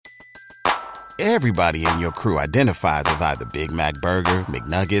Everybody in your crew identifies as either Big Mac Burger,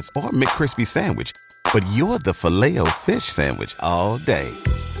 McNuggets, or McCrispy Sandwich. But you're the Filet-O-Fish Sandwich all day.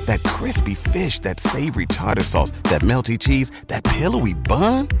 That crispy fish, that savory tartar sauce, that melty cheese, that pillowy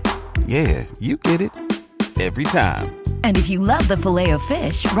bun. Yeah, you get it. Every time. And if you love the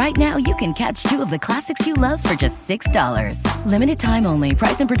Filet-O-Fish, right now you can catch two of the classics you love for just $6. Limited time only.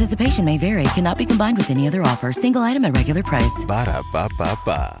 Price and participation may vary. Cannot be combined with any other offer. Single item at regular price.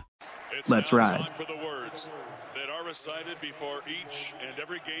 Ba-da-ba-ba-ba. Let's ride. Time for the words that are recited before each and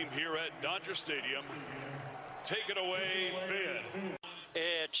every game here at Dodger Stadium. Take it away, Finn.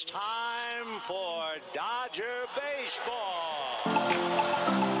 It's time for Dodger baseball.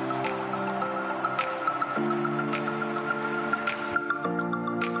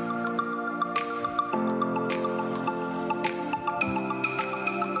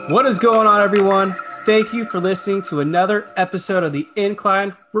 What is going on, everyone? Thank you for listening to another episode of the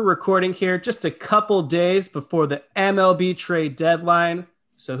Incline. We're recording here just a couple days before the MLB trade deadline.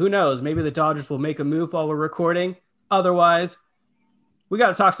 So who knows? Maybe the Dodgers will make a move while we're recording. Otherwise, we got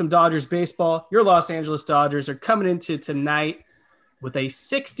to talk some Dodgers baseball. Your Los Angeles Dodgers are coming into tonight with a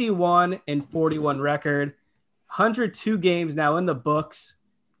 61-41 record, 102 games now in the books.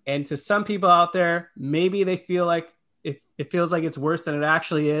 And to some people out there, maybe they feel like it feels like it's worse than it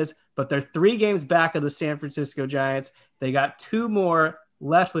actually is, but they're 3 games back of the San Francisco Giants. They got 2 more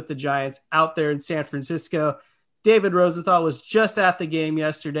left with the Giants out there in San Francisco. David Rosenthal was just at the game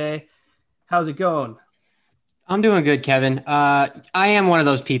yesterday. How's it going? I'm doing good, Kevin. I am one of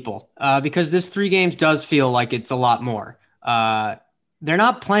those people because this 3 games does feel like it's a lot more. They're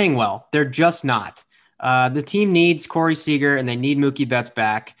not playing well. They're just not. The team needs Corey Seager and they need Mookie Betts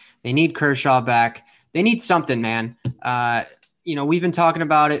back. They need Kershaw back. They need something, man. We've been talking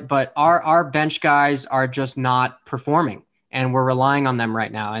about it, but our bench guys are just not performing, and we're relying on them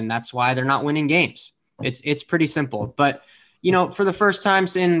right now, and that's why they're not winning games. It's pretty simple. But, for the first time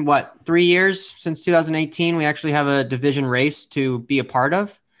in, 3 years, since 2018, we actually have a division race to be a part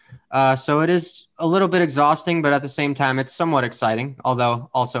of. So it is a little bit exhausting, but at the same time, it's somewhat exciting, although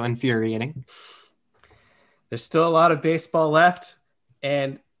also infuriating. There's still a lot of baseball left,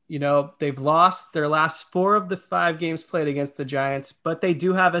 and they've lost their last 4 of the 5 games played against the Giants, but they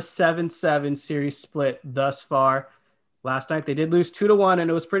do have a 7-7 series split thus far. Last night they did lose 2-1,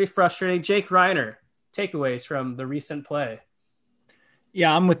 and it was pretty frustrating. Jake Reiner, takeaways from the recent play.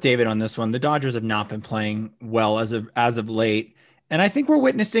 Yeah, I'm with David on this one. The Dodgers have not been playing well as of late, and I think we're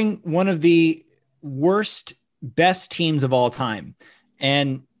witnessing one of the best teams of all time.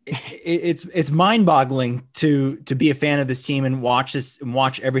 And it's mind-boggling to be a fan of this team and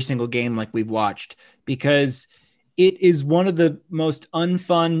watch every single game like we've watched, because it is one of the most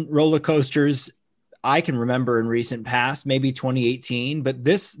unfun roller coasters I can remember in recent past, maybe 2018. But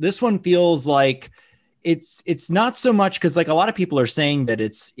this one feels like it's not so much because like a lot of people are saying that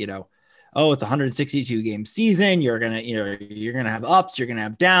it's, it's a 162 game season. You're going to have ups, you're going to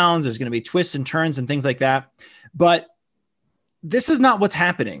have downs. There's going to be twists and turns and things like that. But this is not what's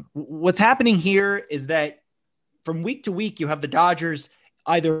happening. What's happening here is that from week to week, you have the Dodgers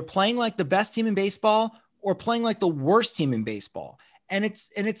either playing like the best team in baseball or playing like the worst team in baseball. And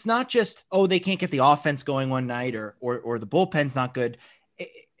it's not just, they can't get the offense going one night or the bullpen's not good.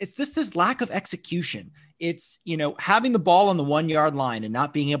 It's just this lack of execution. It's, having the ball on the 1 yard line and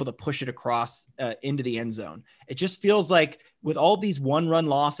not being able to push it across into the end zone. It just feels like with all these 1-run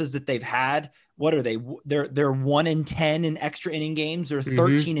losses that they've had, what are they? They're 1-10 in extra inning games, or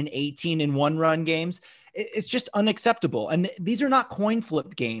 13-18 in 1-run games. It's just unacceptable. And these are not coin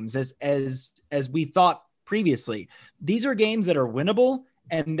flip games as we thought previously. These are games that are winnable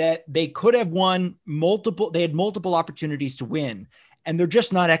and that they could have won multiple. They had multiple opportunities to win, and they're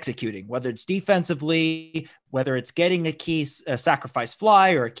just not executing, whether it's defensively, whether it's getting a sacrifice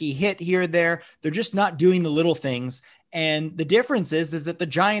fly or a key hit here or there. They're just not doing the little things. And the difference is that the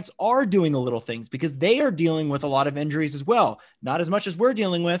Giants are doing the little things because they are dealing with a lot of injuries as well. Not as much as we're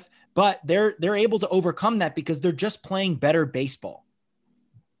dealing with, but they're able to overcome that because they're just playing better baseball.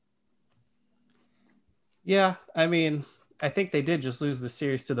 Yeah, I mean, I think they did just lose the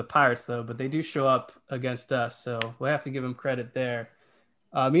series to the Pirates, though, but they do show up against us, so we'll have to give them credit there.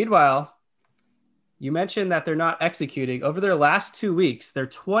 Meanwhile, you mentioned that they're not executing. Over their last 2 weeks, they're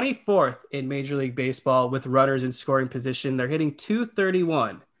 24th in Major League Baseball with runners in scoring position. They're hitting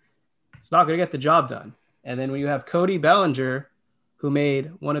 .231. It's not going to get the job done. And then when you have Cody Bellinger, who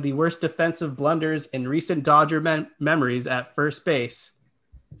made one of the worst defensive blunders in recent Dodger memories at first base,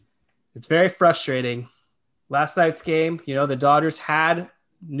 it's very frustrating. Last night's game, the Dodgers had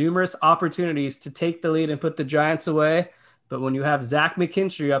numerous opportunities to take the lead and put the Giants away, But when you have Zach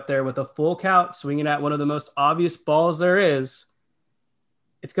McKinstry up there with a full count swinging at one of the most obvious balls there is,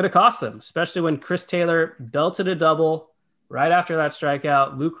 it's going to cost them, especially when Chris Taylor belted a double right after that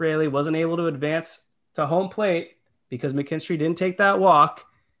strikeout. Luke Raley wasn't able to advance to home plate because McKinstry didn't take that walk.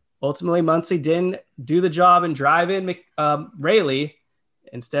 Ultimately, Muncy didn't do the job and drive in Raley.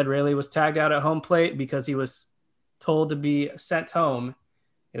 Instead, Raley was tagged out at home plate because he was told to be sent home.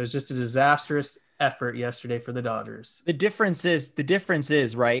 It was just a disastrous effort yesterday for the Dodgers. The difference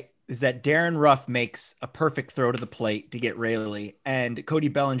is, right, is that Darren Ruff makes a perfect throw to the plate to get Raley, and Cody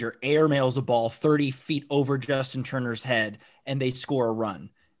Bellinger airmails a ball 30 feet over Justin Turner's head, and they score a run.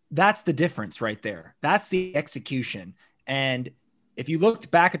 That's the difference right there. That's the execution. And if you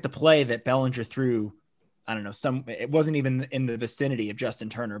looked back at the play that Bellinger threw, I don't know, it wasn't even in the vicinity of Justin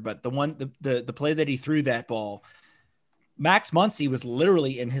Turner, but the play that he threw that ball, Max Muncy was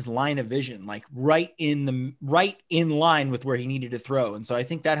literally in his line of vision, like right in line with where he needed to throw. And so I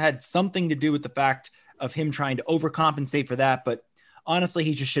think that had something to do with the fact of him trying to overcompensate for that. But honestly,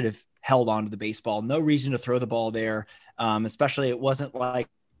 he just should have held on to the baseball. No reason to throw the ball there. Especially it wasn't like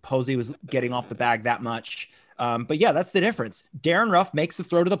Posey was getting off the bag that much. But yeah, that's the difference. Darren Ruff makes the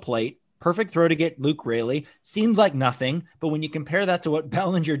throw to the plate. Perfect throw to get Luke Raley. Seems like nothing. But when you compare that to what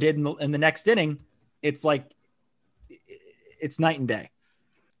Bellinger did in the next inning, it's like, it's night and day.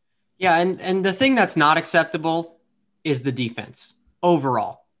 Yeah. And the thing that's not acceptable is the defense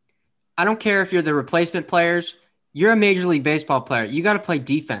overall. I don't care if you're the replacement players, you're a Major League Baseball player. You got to play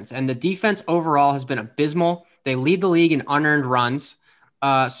defense. And the defense overall has been abysmal. They lead the league in unearned runs.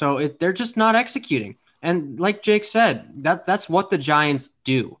 They're just not executing. And like Jake said, that's what the Giants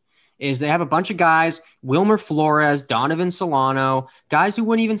do, is they have a bunch of guys, Wilmer Flores, Donovan Solano, guys who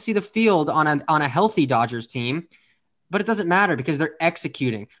wouldn't even see the field on a healthy Dodgers team. But it doesn't matter because they're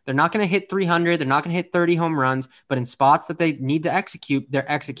executing. They're not going to hit 300. They're not going to hit 30 home runs, but in spots that they need to execute, they're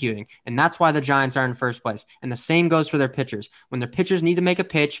executing. And that's why the Giants are in first place. And the same goes for their pitchers. When their pitchers need to make a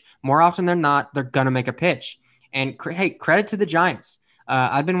pitch, more often than not, they're going to make a pitch. And hey, credit to the Giants.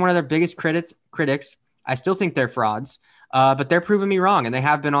 I've been one of their biggest critics. I still think they're frauds, but they're proving me wrong, and they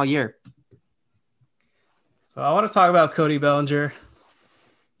have been all year. So I want to talk about Cody Bellinger.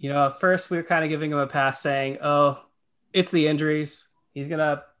 At first we were kind of giving him a pass saying, oh, it's the injuries. He's going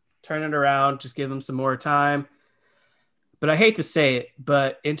to turn it around, just give him some more time. But I hate to say it,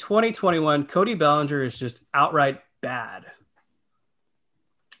 but in 2021, Cody Bellinger is just outright bad.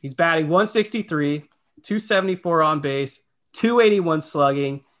 He's batting 163, 274 on base, 281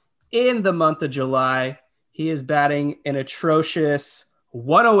 slugging. In the month of July, he is batting an atrocious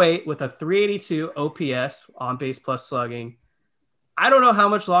 108 with a 382 OPS on base plus slugging. I don't know how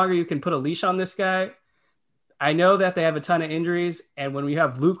much longer you can put a leash on this guy. I know that they have a ton of injuries, and when we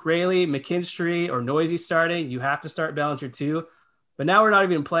have Luke Raley, McKinstry, or Noisy starting, you have to start Bellinger too. But now we're not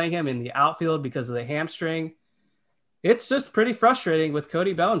even playing him in the outfield because of the hamstring. It's just pretty frustrating with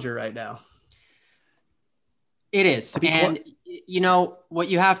Cody Bellinger right now. It is. And, what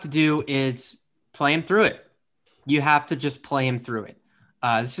you have to do is play him through it. You have to just play him through it.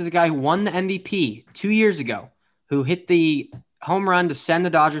 This is a guy who won the MVP 2 years ago, who hit the home run to send the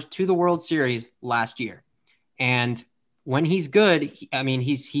Dodgers to the World Series last year. And when he's good,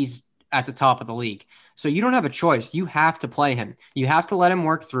 he's at the top of the league. So you don't have a choice. You have to play him. You have to let him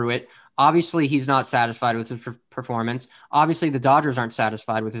work through it. Obviously, he's not satisfied with his performance. Obviously, the Dodgers aren't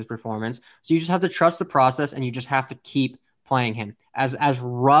satisfied with his performance. So you just have to trust the process, and you just have to keep playing him. As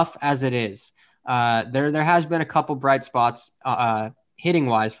rough as it is, there has been a couple bright spots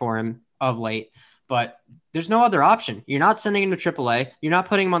hitting-wise for him of late, but there's no other option. You're not sending him to AAA. You're not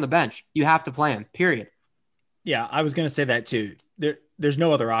putting him on the bench. You have to play him, period. Yeah, I was going to say that too. There's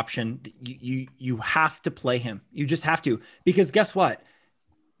no other option. You have to play him. You just have to, because guess what?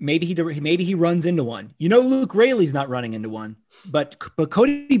 Maybe he runs into one. Luke Raley's not running into one, but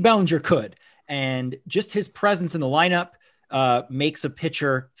Cody Bellinger could. And just his presence in the lineup makes a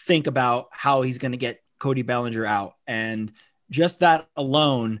pitcher think about how he's going to get Cody Bellinger out. And just that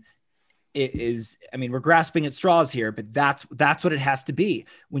alone is, we're grasping at straws here, but that's what it has to be.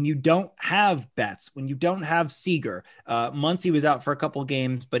 When you don't have Betts, when you don't have Seager, Muncy was out for a couple of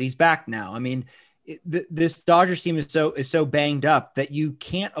games, but he's back now. This Dodgers team is so banged up that you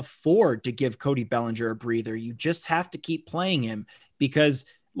can't afford to give Cody Bellinger a breather. You just have to keep playing him because,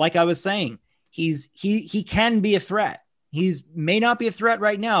 like I was saying, he can be a threat. He's may not be a threat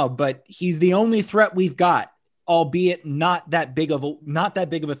right now, but he's the only threat we've got, albeit not that big of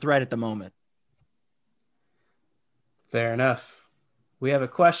a threat at the moment. Fair enough. We have a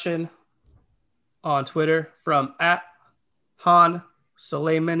question on Twitter from @Han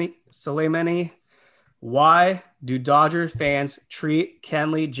Soleimani. Why do Dodger fans treat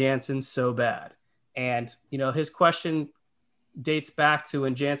Kenley Jansen so bad? And, his question dates back to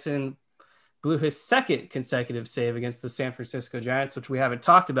when Jansen blew his second consecutive save against the San Francisco Giants, which we haven't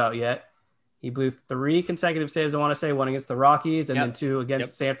talked about yet. He blew 3 consecutive saves, I want to say, one against the Rockies and then 2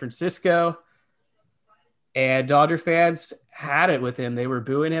 against San Francisco. And Dodger fans had it with him. They were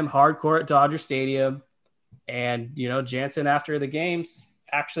booing him hardcore at Dodger Stadium. And, Jansen, after the games,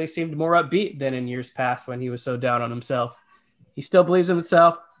 actually seemed more upbeat than in years past when he was so down on himself. He still believes in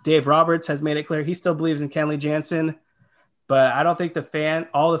himself. Dave Roberts has made it clear he still believes in Kenley Jansen. But I don't think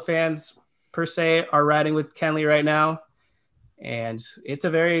all the fans per se are riding with Kenley right now. And it's a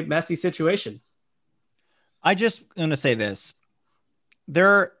very messy situation. I just going to say this.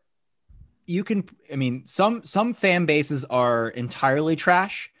 Some fan bases are entirely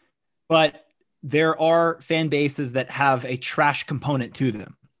trash, but there are fan bases that have a trash component to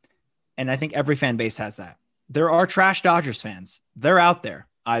them. And I think every fan base has that. There are trash Dodgers fans. They're out there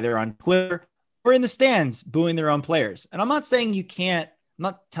either on Twitter or in the stands booing their own players. And I'm not saying you can't, I'm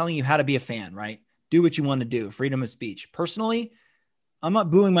not telling you how to be a fan, right? Do what you want to do. Freedom of speech. Personally, I'm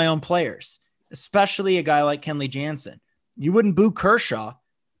not booing my own players, especially a guy like Kenley Jansen. You wouldn't boo Kershaw,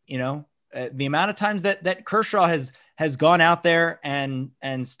 the amount of times that Kershaw has gone out there and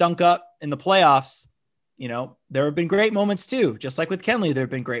stunk up in the playoffs. There have been great moments too. Just like with Kenley, there have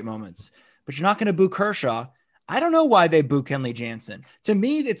been great moments, but you're not going to boo Kershaw. I don't know why they boo Kenley Jansen. To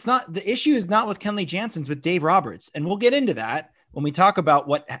me, the issue is not with Kenley Jansen, it's with Dave Roberts. And we'll get into that when we talk about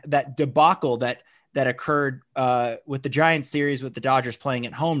what that debacle that occurred with the Giants series with the Dodgers playing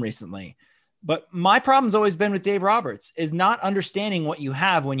at home recently. But my problem's always been with Dave Roberts is not understanding what you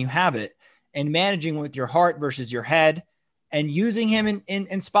have when you have it and managing with your heart versus your head and using him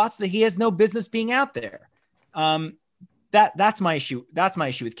in spots that he has no business being out there. That's my issue. That's my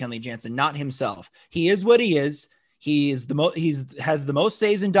issue with Kenley Jansen, not himself. He is what he is. He has the most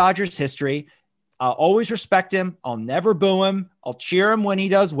saves in Dodgers history. I'll always respect him. I'll never boo him. I'll cheer him when he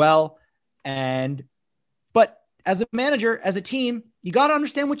does well. But as a manager, as a team, you got to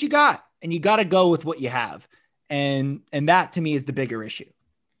understand what you got and you got to go with what you have. And that to me is the bigger issue.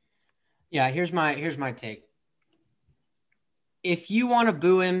 Yeah. Here's my take. If you want to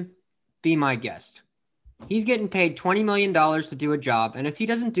boo him, be my guest. He's getting paid $20 million to do a job. And if he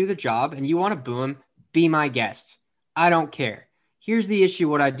doesn't do the job and you want to boo him, be my guest. I don't care. Here's the issue.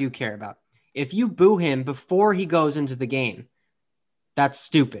 What I do care about. If you boo him before he goes into the game, that's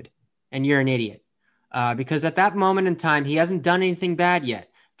stupid. And you're an idiot. Because at that moment in time, he hasn't done anything bad yet.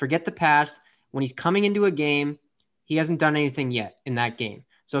 Forget the past. When he's coming into a game, he hasn't done anything yet in that game.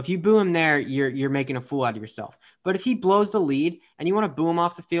 So if you boo him there, you're making a fool out of yourself. But if he blows the lead and you want to boo him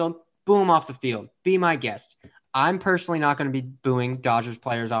off the field, boo him off the field. Be my guest. I'm personally not going to be booing Dodgers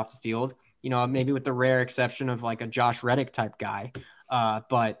players off the field. Maybe with the rare exception of like a Josh Reddick type guy.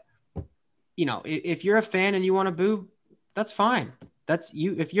 But if you're a fan and you want to boo, that's fine. That's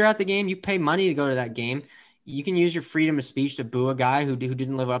you. If you're at the game, you pay money to go to that game. You can use your freedom of speech to boo a guy who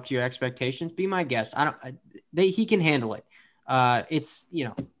didn't live up to your expectations. Be my guest. He can handle it. It's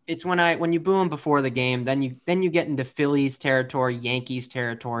when you boo him before the game, then you get into Phillies territory, Yankees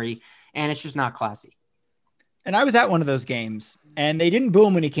territory, and it's just not classy. And I was at one of those games, and they didn't boo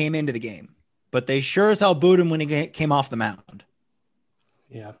him when he came into the game, but they sure as hell booed him when he came off the mound.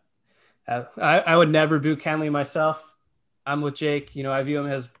 Yeah. I would never boo Kenley myself. I'm with Jake. I view him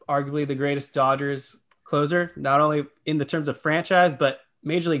as arguably the greatest Dodgers closer, not only in the terms of franchise, but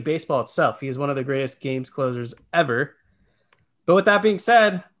Major League Baseball itself. He is one of the greatest games closers ever. But with that being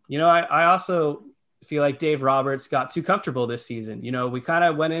said, I also feel like Dave Roberts got too comfortable this season. We kind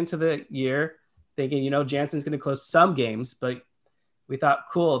of went into the year thinking, Jansen's going to close some games, but we thought,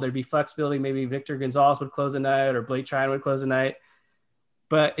 cool, there'd be flexibility. Maybe Victor Gonzalez would close a night or Blake Tryon would close a night.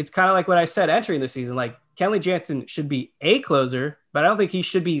 But it's kind of like what I said entering the season. Like Kenley Jansen should be a closer, but I don't think he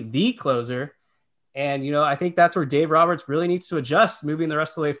should be the closer. And, I think that's where Dave Roberts really needs to adjust moving the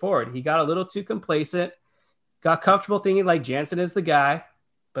rest of the way forward. He got a little too complacent, got comfortable thinking like Jansen is the guy,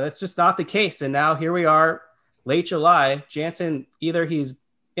 but it's just not the case. And now here we are, late July. Jansen, either he's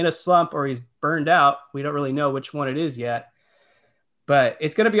in a slump or he's burned out. We don't really know which one it is yet. But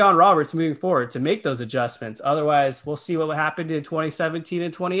it's going to be on Roberts moving forward to make those adjustments. Otherwise, we'll see what happened in 2017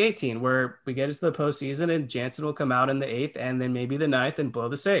 and 2018, where we get into the postseason and Jansen will come out in the 8th and then maybe the 9th and blow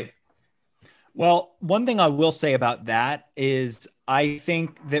the save. Well, one thing I will say about that is I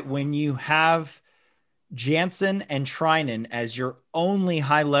think that when you have Jansen and Treinen as your only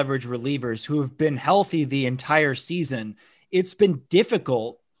high leverage relievers who have been healthy the entire season, it's been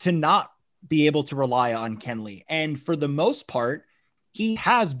difficult to not be able to rely on Kenley. And for the most part, he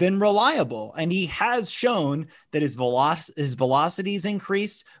has been reliable, and he has shown that his velocity is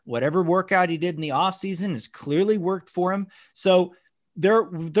increased. Whatever workout he did in the offseason has clearly worked for him. So there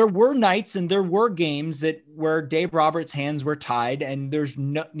were nights and there were games where Dave Roberts' hands were tied, and there's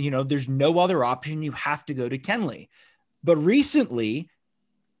no other option. You have to go to Kenley. But recently,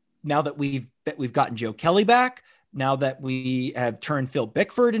 now that we've gotten Joe Kelly back, now that we have turned Phil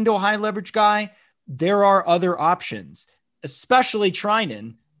Bickford into a high leverage guy, there are other options, especially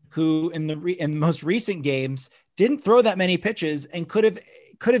Trinan, who in the most recent games didn't throw that many pitches and could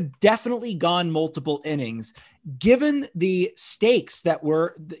have definitely gone multiple innings, given the stakes that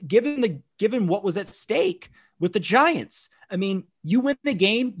were given what was at stake with the Giants. I mean, you win a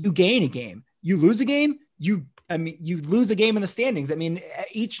game, you gain a game. You lose a game, you lose a game in the standings. I mean,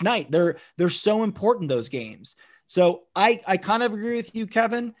 each night they're so important, those games. So I kind of agree with you,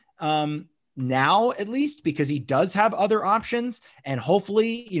 Kevin. Now, at least, because he does have other options, and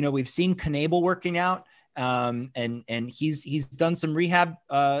hopefully, we've seen Knebel working out, and he's done some rehab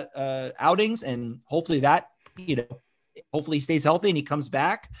outings, and hopefully hopefully he stays healthy and he comes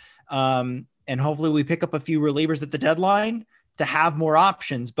back, and hopefully we pick up a few relievers at the deadline to have more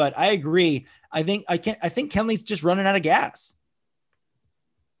options. But I agree. I think Kenley's just running out of gas.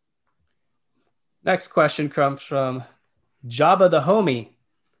 Next question comes from Jabba the Homie.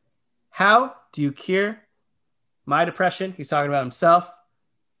 How do you cure my depression? He's talking about himself.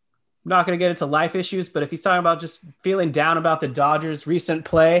 I'm not going to get into life issues, but if he's talking about just feeling down about the Dodgers' recent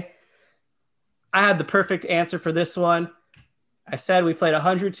play, I had the perfect answer for this one. I said we played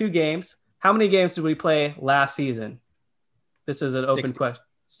 102 games. How many games did we play last season? This is an open 60. question.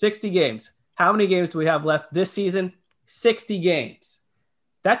 60 games. How many games do we have left this season? 60 games.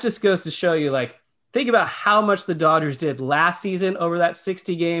 That just goes to show you, think about how much the Dodgers did last season over that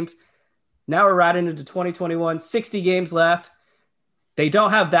 60 games. Now we're riding into 2021, 60 games left. They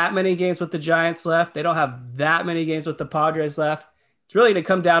don't have that many games with the Giants left. They don't have that many games with the Padres left. It's really going to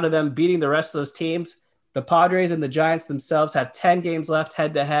come down to them beating the rest of those teams. The Padres and the Giants themselves have 10 games left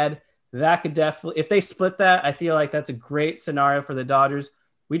head to head. That could definitely, if they split that, I feel like that's a great scenario for the Dodgers.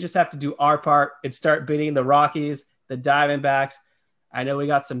 We just have to do our part and start beating the Rockies, the Diamondbacks. I know we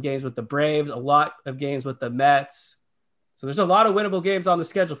got some games with the Braves, a lot of games with the Mets. So there's a lot of winnable games on the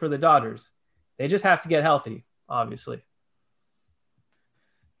schedule for the Dodgers. They just have to get healthy, obviously.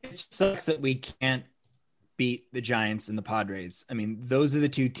 It sucks that we can't beat the Giants and the Padres. I mean, those are the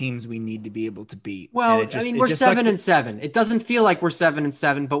two teams we need to be able to beat. Well, we're 7-7. It doesn't feel like we're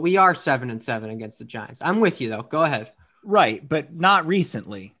 7-7, but we are 7-7 against the Giants. I'm with you though. Go ahead. Right, but not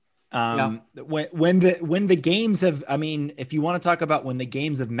recently. When the games have, if you want to talk about when the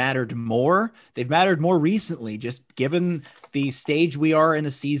games have mattered more, they've mattered more recently, just given the stage we are in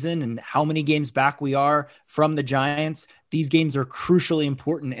the season and how many games back we are from the Giants. These games are crucially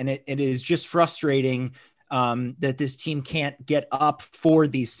important, and it is just frustrating that this team can't get up for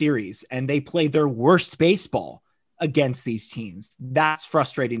these series, and they play their worst baseball against these teams. That's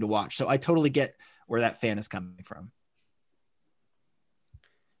frustrating to watch. So I totally get where that fan is coming from.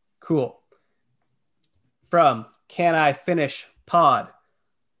 Cool. From Can I Finish Pod?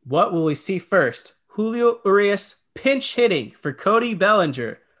 What will we see first? Julio Urias pinch hitting for Cody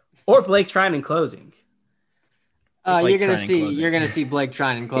Bellinger or Blake Trinan closing? You're gonna see Blake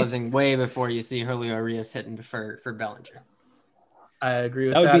Trinan closing way before you see Julio Urias hitting for Bellinger. I agree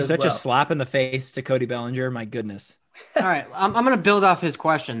with that. That would be such a slap in the face to Cody Bellinger. My goodness. All right, I'm gonna build off his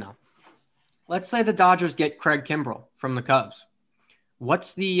question though. Let's say the Dodgers get Craig Kimbrell from the Cubs.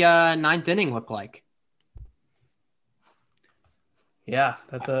 What's the ninth inning look like? Yeah,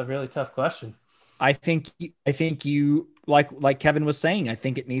 that's a really tough question. I think you like Kevin was saying, I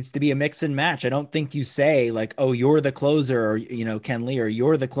think it needs to be a mix and match. I don't think you say oh, you're the closer, or Ken Lee, or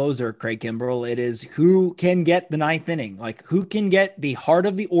you're the closer, Craig Kimbrell. It is who can get the ninth inning, who can get the heart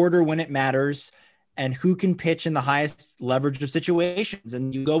of the order when it matters, and who can pitch in the highest leverage of situations,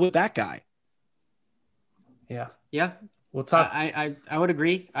 and you go with that guy. Yeah. We'll talk. I would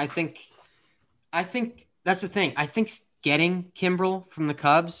agree. I think that's the thing. I think getting Kimbrell from the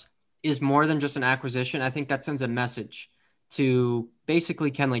Cubs is more than just an acquisition. I think that sends a message to basically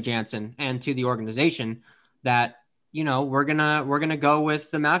Kenley Jansen and to the organization that, we're gonna go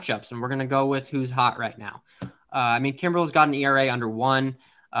with the matchups, and we're gonna go with who's hot right now. Kimbrell's got an ERA under 1.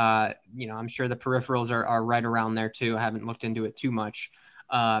 I'm sure the peripherals are right around there too. I haven't looked into it too much,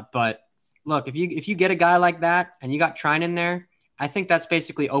 but look, if you get a guy like that and you got Trinan there, I think that's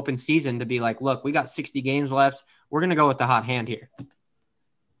basically open season to be look, we got 60 games left. We're going to go with the hot hand here.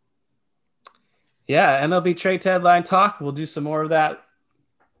 Yeah, MLB trade deadline talk. We'll do some more of that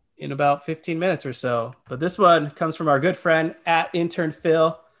in about 15 minutes or so. But this one comes from our good friend at Intern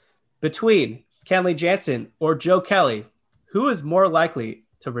Phil. Between Kenley Jansen or Joe Kelly, who is more likely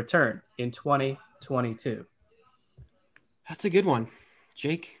to return in 2022? That's a good one.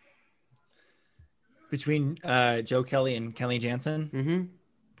 Jake? Between Joe Kelly and Kenley Jansen? Mm-hmm.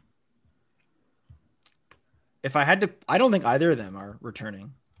 If I had to, I don't think either of them are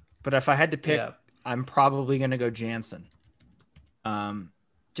returning. But if I had to pick, I'm probably going to go Jansen.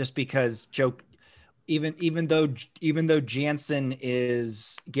 Just because Joe, even though Jansen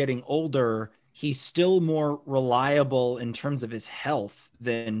is getting older, he's still more reliable in terms of his health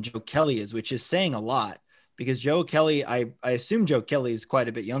than Joe Kelly is, which is saying a lot because Joe Kelly, I assume Joe Kelly is quite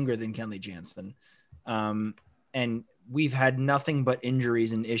a bit younger than Kenley Jansen. And we've had nothing but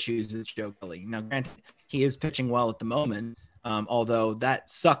injuries and issues with Joe Kelly. Now, granted, he is pitching well at the moment. Although that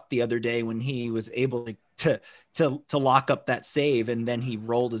sucked the other day when he was able to lock up that save and then he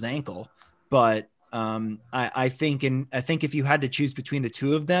rolled his ankle. But I think if you had to choose between the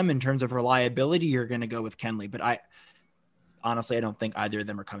two of them in terms of reliability, you're going to go with Kenley. But I don't think either of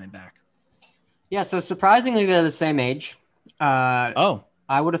them are coming back. Yeah. So surprisingly, they're the same age. I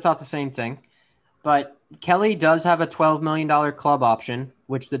would have thought the same thing. But Kelly does have a $12 million club option,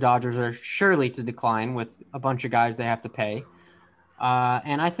 which the Dodgers are surely to decline with a bunch of guys they have to pay.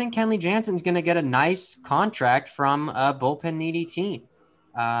 And I think Kenley Jansen's going to get a nice contract from a bullpen needy team.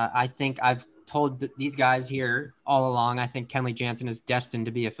 I think I've told these guys here all along, I think Kenley Jansen is destined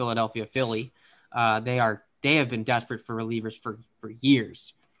to be a Philadelphia Philly. They have been desperate for relievers for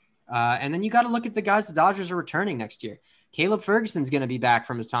years. And then you got to look at the guys the Dodgers are returning next year. Caleb Ferguson's going to be back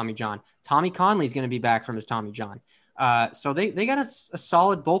from his Tommy John. Tommy Conley's going to be back from his Tommy John. So they got a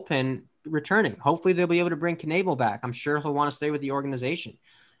solid bullpen returning. Hopefully they'll be able to bring Knebel back. I'm sure he'll want to stay with the organization.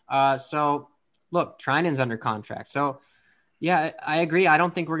 So look, Trinan's under contract. So yeah, I agree. I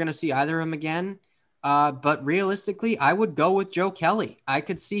don't think we're going to see either of them again. But realistically, I would go with Joe Kelly. I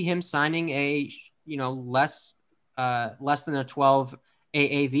could see him signing a, less than a 12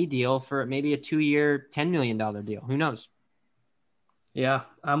 AAV deal for maybe a 2-year, $10 million deal. Who knows? Yeah,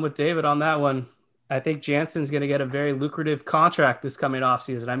 I'm with David on that one. I think Jansen's going to get a very lucrative contract this coming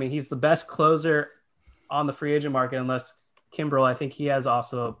offseason. I mean, he's the best closer on the free agent market, unless Kimbrel, I think he has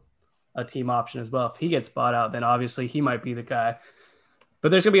also a team option as well. If he gets bought out, then obviously he might be the guy. But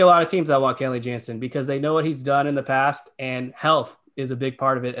there's going to be a lot of teams that want Kenley Jansen because they know what he's done in the past, and health is a big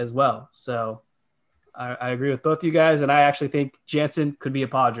part of it as well. So I agree with both you guys, and I actually think Jansen could be a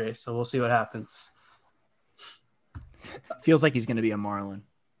Padre, so we'll see what happens. Feels like he's going to be a Marlin.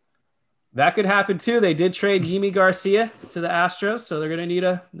 That could happen too. They did trade Yimi Garcia to the Astros, so they're going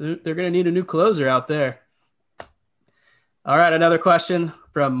to need a new closer out there. All right, another question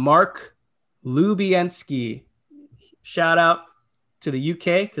from Mark Lubienski. Shout out to the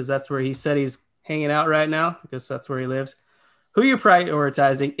UK because that's where he said he's hanging out right now because that's where he lives. Who are you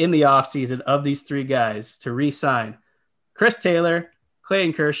prioritizing in the offseason of these three guys to re-sign? Chris Taylor,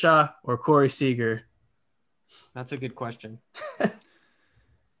 Clayton Kershaw, or Corey Seager? That's a good question.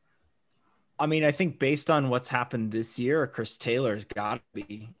 I mean, I think based on what's happened this year, Chris Taylor's got to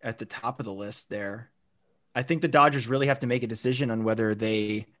be at the top of the list there. I think the Dodgers really have to make a decision on whether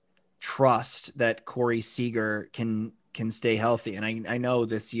they trust that Corey Seager can stay healthy. And I know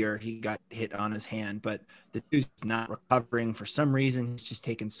this year he got hit on his hand, but the dude's not recovering for some reason. He's just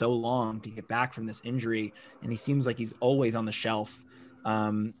taken so long to get back from this injury, and he seems like he's always on the shelf.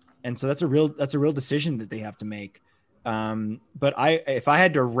 And so that's a real decision that they have to make. But if I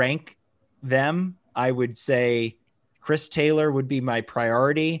had to rank them, I would say Chris Taylor would be my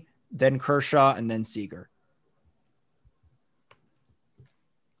priority, then Kershaw, and then Seager.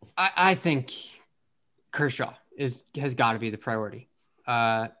 I think Kershaw has got to be the priority.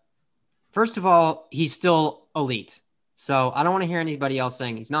 First of all, he's still elite. So I don't want to hear anybody else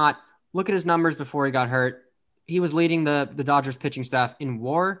saying he's not. Look at his numbers before he got hurt. He was leading the Dodgers pitching staff in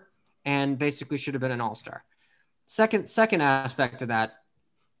WAR and basically should have been an all-star. Second aspect of that,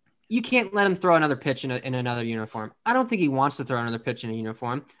 you can't let him throw another pitch in another uniform. I don't think he wants to throw another pitch in a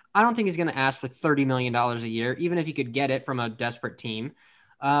uniform. I don't think he's going to ask for $30 million a year, even if he could get it from a desperate team.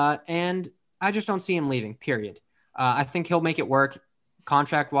 And I just don't see him leaving, period. I think he'll make it work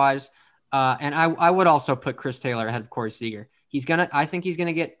contract-wise. And I would also put Chris Taylor ahead of Corey Seager. I think he's going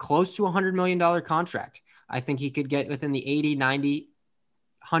to get close to $100 million contract. I think he could get within the 80, 90,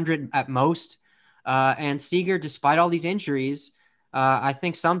 100 at most. And Seager, despite all these injuries, I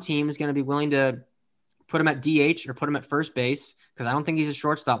think some team is going to be willing to put him at DH or put him at first base because I don't think he's a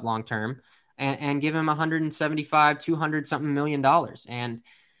shortstop long-term and give him 175, 200 something $1 million. And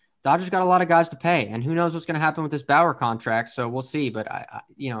Dodgers got a lot of guys to pay, and who knows what's going to happen with this Bauer contract. So we'll see. But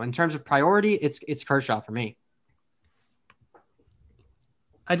in terms of priority, it's Kershaw for me.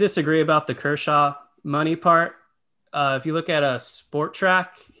 I disagree about the Kershaw money part. If you look at a Sport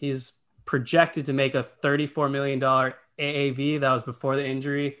Track, he's projected to make a $34 million AAV. That was before the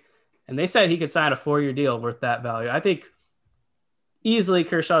injury. And they said he could sign a 4-year deal worth that value. I think easily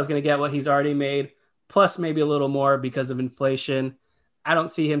Kershaw is going to get what he's already made, plus maybe a little more because of inflation. I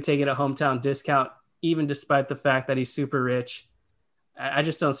don't see him taking a hometown discount, even despite the fact that he's super rich. I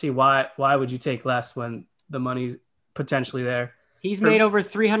just don't see why would you take less when the money's potentially there. He's made over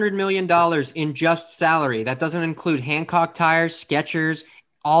 $300 million in just salary. That doesn't include Hancock Tires, Skechers,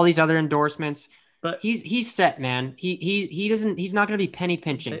 all these other endorsements. But he's set, man. He's not going to be penny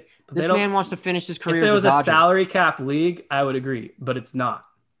pinching. This man wants to finish his career. If there was a a salary cap league, I would agree, but it's not.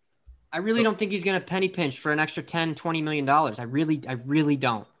 I really don't think he's going to penny pinch for an extra $10, $20 million. I really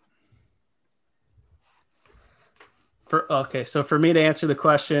don't. So for me to answer the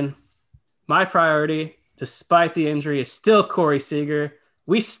question, my priority, despite the injury, is still Corey Seager.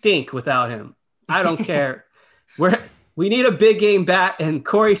 We stink without him. I don't care. We need a big game bat, and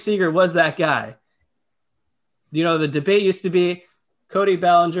Corey Seager was that guy. The debate used to be Cody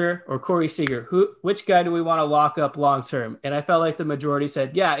Bellinger or Corey Seager. Which guy do we want to lock up long term? And I felt like the majority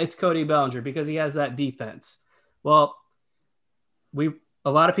said, yeah, it's Cody Bellinger because he has that defense. Well,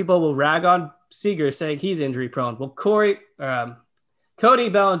 a lot of people will rag on Seager saying he's injury prone. Well, Cody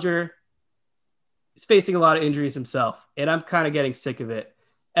Bellinger is facing a lot of injuries himself, and I'm kind of getting sick of it.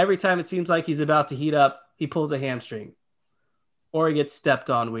 Every time it seems like he's about to heat up, he pulls a hamstring, or he gets stepped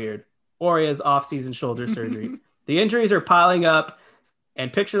on weird, or he has off-season shoulder surgery. The injuries are piling up.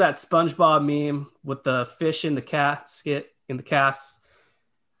 And picture that SpongeBob meme with the fish in the casket in the cast.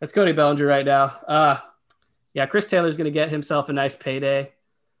 That's Cody Bellinger right now. Chris Taylor's going to get himself a nice payday.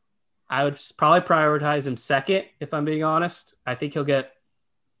 I would probably prioritize him second, if I'm being honest. I think he'll get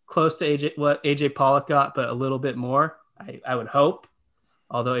close to what AJ Pollock got, but a little bit more. I would hope.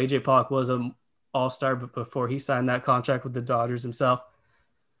 Although AJ Pollock was an all-star before he signed that contract with the Dodgers himself.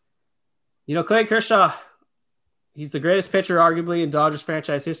 Clay Kershaw, he's the greatest pitcher arguably in Dodgers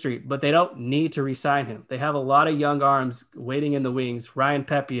franchise history, but they don't need to re-sign him. They have a lot of young arms waiting in the wings. Ryan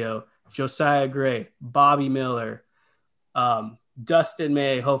Pepio, Josiah Gray, Bobby Miller, Dustin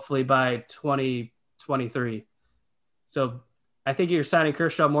May, hopefully by 2023. So I think you're signing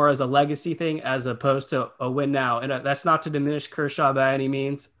Kershaw more as a legacy thing as opposed to a win now. And that's not to diminish Kershaw by any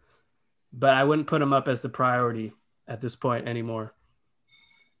means, but I wouldn't put him up as the priority at this point anymore.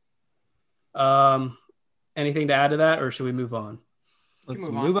 Anything to add to that, or should we move on? Let's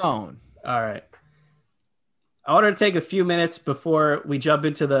move on. All right. I wanted to take a few minutes before we jump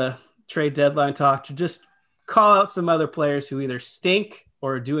into the trade deadline talk to just call out some other players who either stink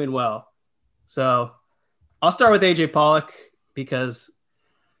or are doing well. So I'll start with AJ Pollock because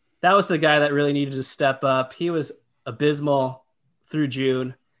that was the guy that really needed to step up. He was abysmal through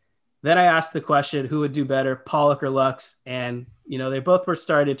June. Then I asked the question, who would do better, Pollock or Lux? And, they both were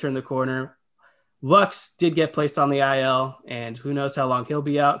starting to turn the corner. Lux did get placed on the IL, and who knows how long he'll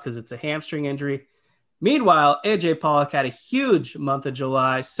be out because it's a hamstring injury. Meanwhile, AJ Pollock had a huge month of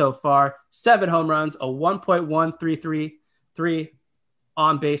July so far. 7 home runs, a 1.133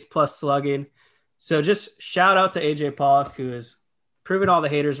 on base plus slugging. So just shout out to AJ Pollock, who has proven all the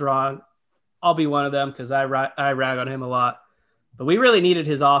haters wrong. I'll be one of them because I rag on him a lot. But we really needed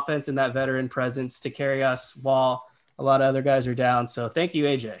his offense and that veteran presence to carry us while a lot of other guys are down. So thank you,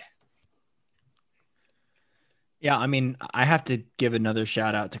 AJ. Yeah, I mean, I have to give another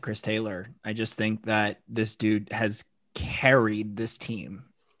shout out to Chris Taylor. I just think that this dude has carried this team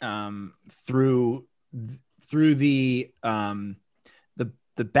through the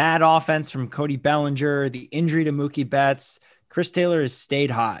bad offense from Cody Bellinger, the injury to Mookie Betts. Chris Taylor has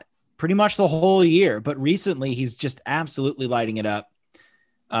stayed hot pretty much the whole year, but recently he's just absolutely lighting it up.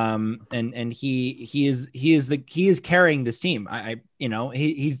 And he is carrying this team.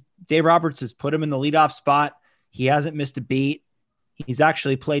 He's Dave Roberts has put him in the leadoff spot. He hasn't missed a beat. He's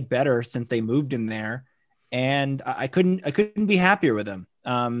actually played better since they moved him there. And I couldn't be happier with him.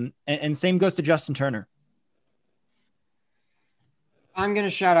 And same goes to Justin Turner. I'm going to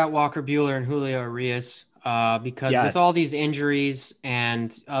shout out Walker Buehler and Julio Arias because with all these injuries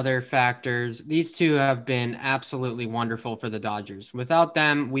and other factors, these two have been absolutely wonderful for the Dodgers. Without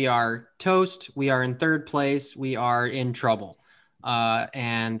them, we are toast. We are in third place. We are in trouble.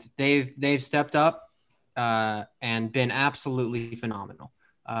 And they've stepped up and been absolutely phenomenal.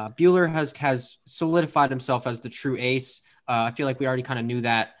 Buehler has solidified himself as the true ace. I feel like we already kind of knew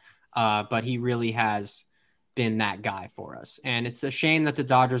that, but he really has been that guy for us. And it's a shame that the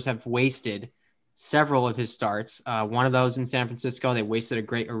Dodgers have wasted several of his starts. One of those in San Francisco, they wasted a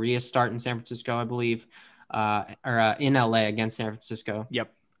great Urias start in San Francisco, I believe, or in LA against San Francisco.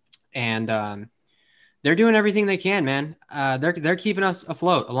 Yep. And they're doing everything they can, man. They're keeping us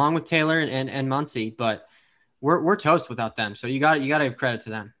afloat along with Taylor and Muncy, but we're toast without them. So you got to give credit to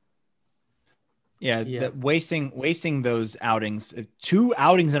them. Yeah. Wasting those outings, 2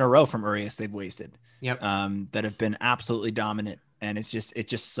 outings in a row from Urias, they've wasted. Yep. That have been absolutely dominant, and it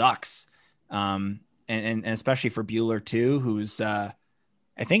just sucks. And especially for Buehler too, who's I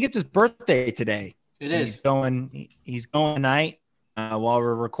think it's his birthday today. It is. He's going tonight while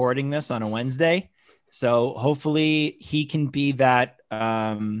we're recording this on a Wednesday. So hopefully he can be that.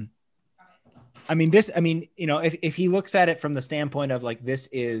 If he looks at it from the standpoint of like, this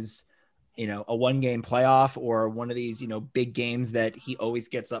is, a 1-game playoff or one of these, big games that he always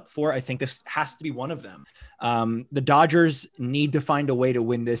gets up for, I think this has to be one of them. The Dodgers need to find a way to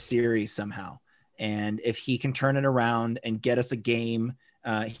win this series somehow. And if he can turn it around and get us a game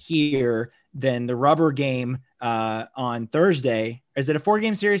here, then the rubber game on Thursday, is it a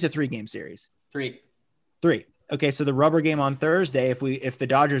 4-game series or 3-game series? 3. Okay. So the rubber game on Thursday, if the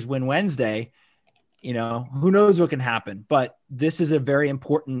Dodgers win Wednesday, who knows what can happen, but this is a very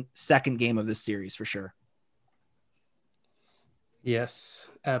important second game of this series for sure. Yes,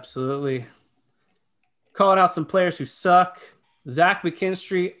 absolutely. Calling out some players who suck. Zach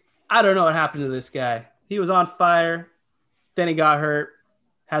McKinstry. I don't know what happened to this guy. He was on fire. Then he got hurt.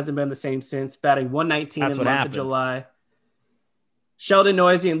 Hasn't been the same since. Batting 119 in the month of July. Sheldon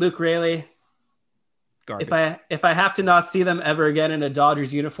Noisy and Luke Raley. Garbage. If I have to not see them ever again in a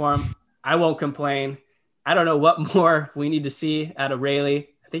Dodgers uniform, I won't complain. I don't know what more we need to see out of Raley.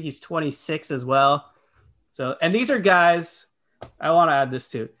 I think he's 26 as well. So, and these are guys, I want to add this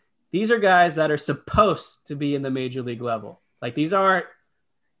too. These are guys that are supposed to be in the major league level. Like, these aren't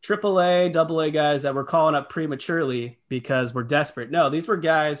AAA, AA guys that we're calling up prematurely because we're desperate. No, these were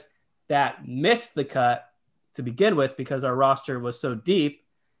guys that missed the cut to begin with because our roster was so deep.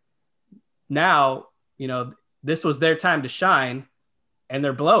 Now, this was their time to shine and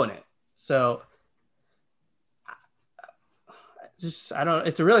they're blowing it. So it's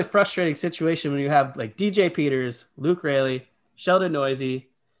a really frustrating situation when you have like DJ Peters, Luke Raley, Sheldon Noisy,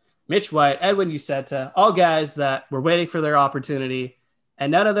 Mitch White, Edwin Uceta, all guys that were waiting for their opportunity,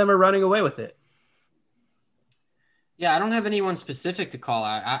 and none of them are running away with it. Yeah, I don't have anyone specific to call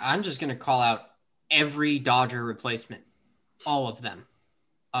out. I'm just going to call out every Dodger replacement, all of them.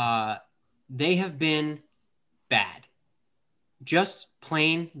 They have been bad, just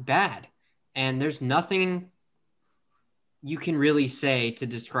plain bad. And there's nothing you can really say to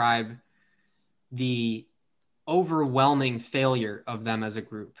describe the overwhelming failure of them as a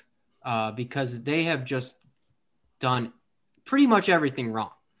group, because they have just done pretty much everything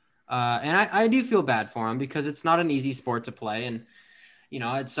wrong. And I do feel bad for them because it's not an easy sport to play. And,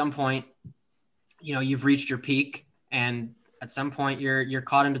 at some point, you've reached your peak, and at some point you're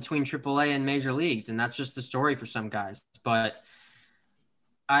caught in between AAA and major leagues. And that's just the story for some guys. But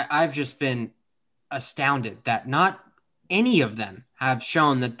I've just been astounded that not any of them have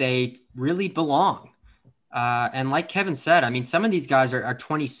shown that they really belong. And like Kevin said, I mean, some of these guys are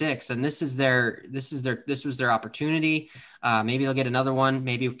 26, and this was their opportunity. Maybe they'll get another one,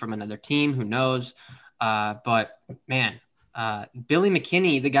 maybe from another team, who knows? But man, Billy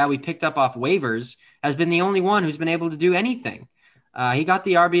McKinney, the guy we picked up off waivers, has been the only one who's been able to do anything. He got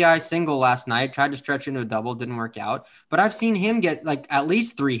the RBI single last night, tried to stretch into a double, didn't work out. But I've seen him get like at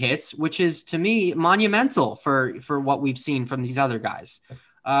least 3 hits, which is to me monumental for what we've seen from these other guys.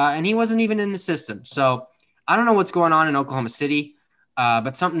 And he wasn't even in the system. So I don't know what's going on in Oklahoma City,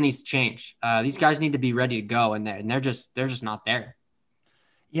 but something needs to change. These guys need to be ready to go, and they're just not there.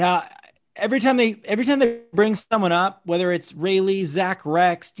 Yeah. Every time they bring someone up, whether it's Rayleigh, Zach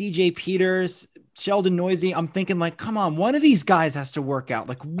Rex, DJ Peters, Sheldon Noisy, I'm thinking like, come on, one of these guys has to work out.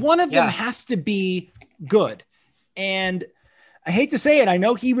 Like, one of them has to be good. And I hate to say it, I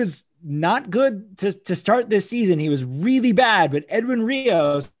know he was not good to start this season. He was really bad, but Edwin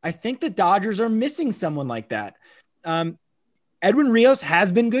Rios, I think the Dodgers are missing someone like that. Edwin Rios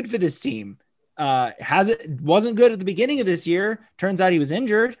has been good for this team. Wasn't good at the beginning of this year. Turns out he was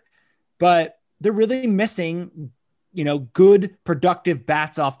injured, but they're really missing, good productive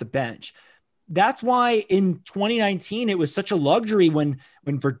bats off the bench. That's why in 2019, it was such a luxury when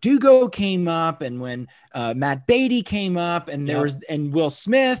Verdugo came up and when Matt Beatty came up and and Will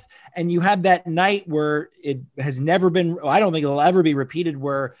Smith, and you had that night where it has never been, I don't think it'll ever be repeated,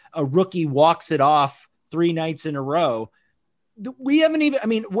 where a rookie walks it off 3 nights in a row. we haven't even, I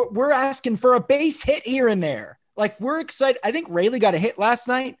mean, we're asking for a base hit here and there. Like, we're excited. I think Rayleigh got a hit last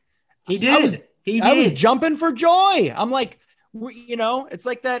night. He did. I was jumping for joy. I'm like, it's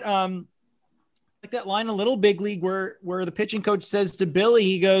like that line in Little Big League where the pitching coach says to Billy,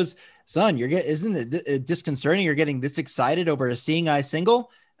 he goes, son, isn't it disconcerting? You're getting this excited over a seeing eye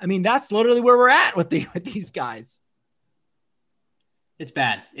single. I mean, that's literally where we're at with these guys. It's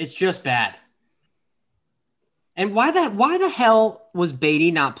bad. It's just bad. And why the hell was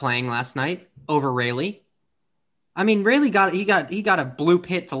Beatty not playing last night over Rayleigh? I mean, Rayleigh got a bloop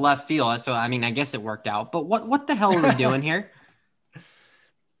hit to left field. So, I mean, I guess it worked out. But what the hell are we doing here?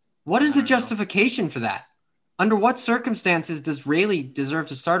 What is the justification for that? Under what circumstances does Rayleigh deserve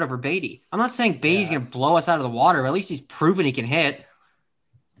to start over Beatty? I'm not saying Beatty's going to blow us out of the water, but at least he's proven he can hit.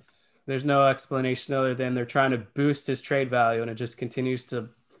 There's no explanation other than they're trying to boost his trade value, and it just continues to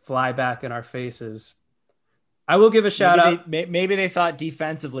fly back in our faces. I will give a shout out. Maybe they thought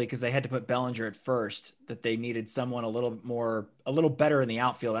defensively, because they had to put Bellinger at first, that they needed someone a little better in the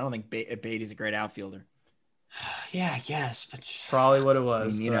outfield. I don't think Beatty's a great outfielder. Yeah, I guess, but probably what it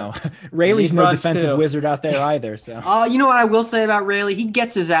was. I mean, Rayleigh's no defensive wizard out there either. So, you know what I will say about Rayleigh? He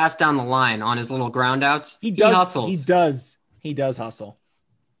gets his ass down the line on his little groundouts. He hustles. He does hustle.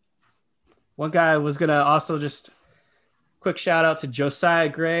 One guy was gonna also just quick shout out to Josiah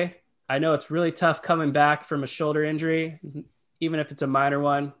Gray. I know it's really tough coming back from a shoulder injury, even if it's a minor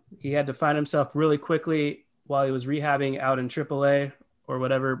one. He had to find himself really quickly while he was rehabbing out in AAA or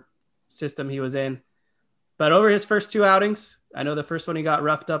whatever system he was in. But over his first two outings, I know the first one he got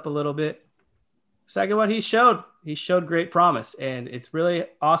roughed up a little bit. Second one, he showed great promise. And it's really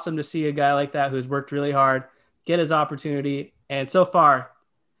awesome to see a guy like that who's worked really hard, get his opportunity. And so far,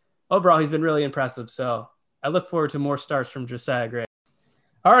 overall, he's been really impressive. So I look forward to more starts from Josiah Gray.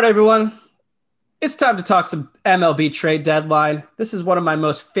 All right, everyone. It's time to talk some MLB trade deadline. This is one of my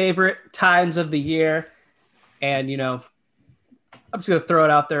most favorite times of the year. And, I'm just going to throw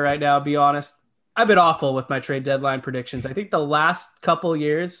it out there right now, be honest. I've been awful with my trade deadline predictions. I think the last couple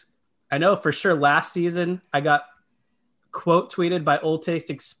years, I know for sure last season, I got quote tweeted by Old Taste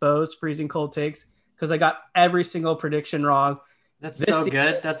Exposed Freezing Cold Takes because I got every single prediction wrong. That's so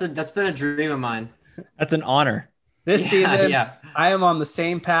good. That's been a dream of mine. That's an honor. This season, I am on the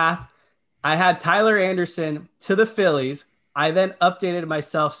same path. I had Tyler Anderson to the Phillies. I then updated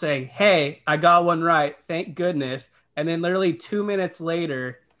myself saying, hey, I got one right. Thank goodness. And then literally 2 minutes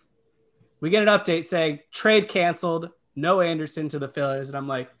later, we get an update saying trade canceled, no Anderson to the Phillies. And I'm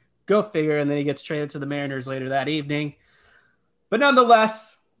like, go figure. And then he gets traded to the Mariners later that evening. But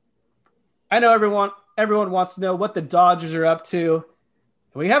nonetheless, I know everyone wants to know what the Dodgers are up to.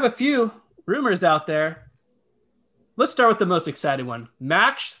 We have a few rumors out there. Let's start with the most exciting one.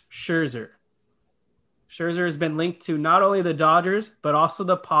 Max Scherzer. Scherzer has been linked to not only the Dodgers, but also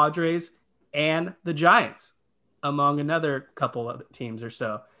the Padres and the Giants, among another couple of teams or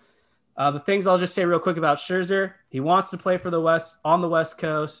so. The things I'll just say real quick about Scherzer: he wants to play for the West on the West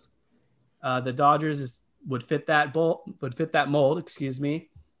Coast. The Dodgers would fit that mold. Excuse me.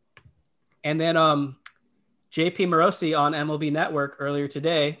 And then JP Morosi on MLB Network earlier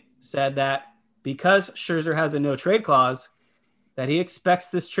today said that because Scherzer has a no trade clause, that he expects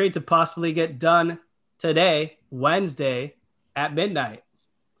this trade to possibly get done today, Wednesday at midnight.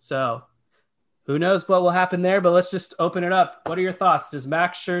 So who knows what will happen there, but let's just open it up. What are your thoughts? Does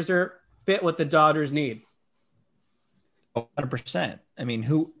Max Scherzer fit what the Dodgers need? 100%. I mean,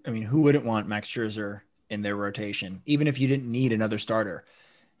 who wouldn't want Max Scherzer in their rotation, even if you didn't need another starter?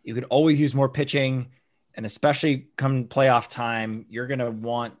 You could always use more pitching, and especially come playoff time, you're going to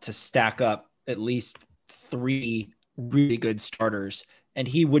want to stack up at least 3 really good starters, and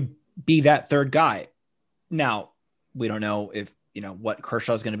he would be that third guy. Now, we don't know if, what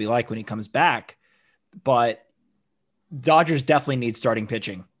Kershaw is going to be like when he comes back, but Dodgers definitely need starting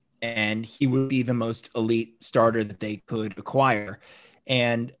pitching, and he would be the most elite starter that they could acquire.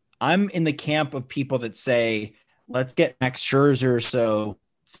 And I'm in the camp of people that say, let's get Max Scherzer so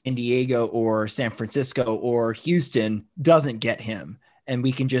San Diego or San Francisco or Houston doesn't get him, and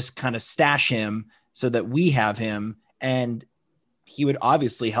we can just kind of stash him so that we have him, and he would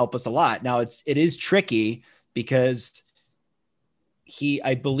obviously help us a lot. Now it is tricky because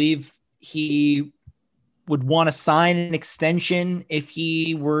I believe he would want to sign an extension if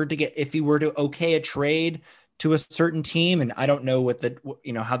he were to okay a trade to a certain team. And I don't know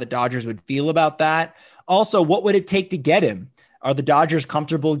how the Dodgers would feel about that. Also, what would it take to get him? Are the Dodgers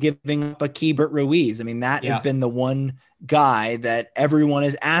comfortable giving up a Keibert Ruiz? I mean, that has been the one guy that everyone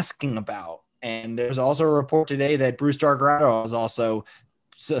is asking about. And there's also a report today that Bruce Dargarado is also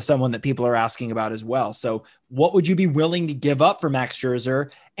someone that people are asking about as well. So what would you be willing to give up for Max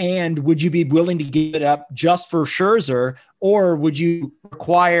Scherzer? And would you be willing to give it up just for Scherzer, or would you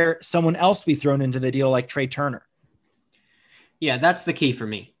require someone else to be thrown into the deal like Trey Turner? Yeah, that's the key for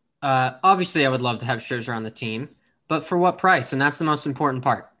me. Obviously, I would love to have Scherzer on the team, but for what price? And that's the most important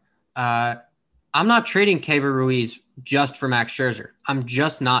part. I'm not trading Keibert Ruiz just for Max Scherzer. I'm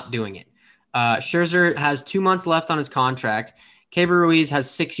just not doing it. Scherzer has 2 months left on his contract. Keibert Ruiz has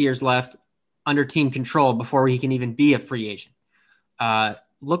 6 years left under team control before he can even be a free agent.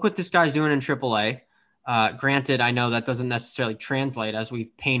 Look what this guy's doing in AAA. Granted, I know that doesn't necessarily translate as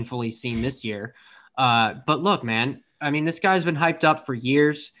we've painfully seen this year. But look, man, I mean, this guy's been hyped up for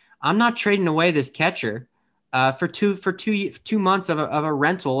years. I'm not trading away this catcher for two months of a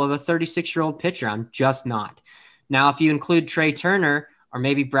rental of a 36-year-old pitcher. I'm just not. Now, if you include Trey Turner or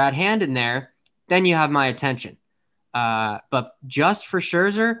maybe Brad Hand in there, then you have my attention. But just for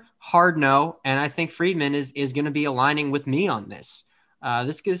Scherzer, hard no. And I think Friedman is going to be aligning with me on this.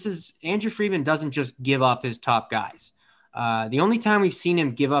 This is Andrew Friedman doesn't just give up his top guys. The only time we've seen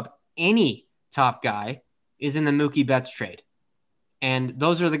him give up any top guy is in the Mookie Betts trade. And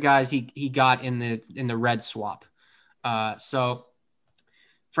those are the guys he got in the red swap. So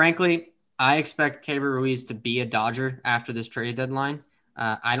frankly, I expect Keibert Ruiz to be a Dodger after this trade deadline.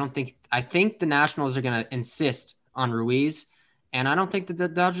 I think the Nationals are going to insist on Ruiz, and I don't think that the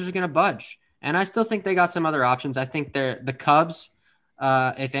Dodgers are going to budge. And I still think they got some other options. I think the Cubs,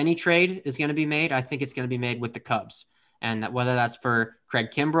 if any trade is going to be made, I think it's going to be made with the Cubs. And that whether that's for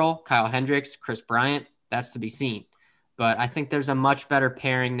Craig Kimbrell, Kyle Hendricks, Chris Bryant, that's to be seen. But I think there's a much better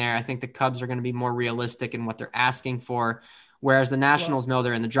pairing there. I think the Cubs are going to be more realistic in what they're asking for, whereas the Nationals know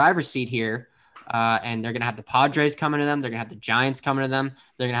they're in the driver's seat here, and they're going to have the Padres coming to them. They're going to have the Giants coming to them.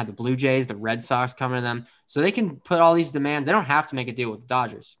 They're going to have the Blue Jays, the Red Sox coming to them. So they can put all these demands. They don't have to make a deal with the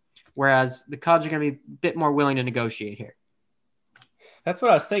Dodgers, whereas the Cubs are going to be a bit more willing to negotiate here. That's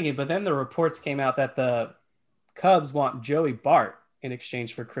what I was thinking. But then the reports came out that the Cubs want Joey Bart in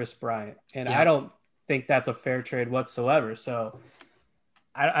exchange for Chris Bryant. And I don't think that's a fair trade whatsoever. So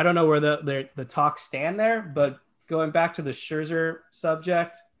I don't know where the talks stand there, but going back to the Scherzer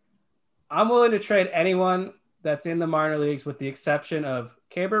subject, I'm willing to trade anyone that's in the minor leagues with the exception of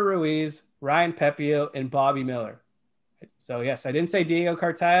Keibert Ruiz, Ryan Pepio, and Bobby Miller. So yes, I didn't say Diego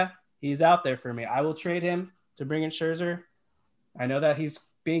Cartaya. He's out there for me. I will trade him to bring in Scherzer. I know that he's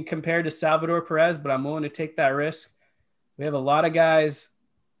being compared to Salvador Perez, but I'm willing to take that risk. We have a lot of guys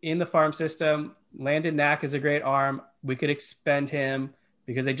in the farm system. Landon Knack is a great arm. We could expend him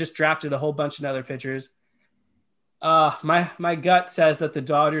because they just drafted a whole bunch of other pitchers. My gut says that the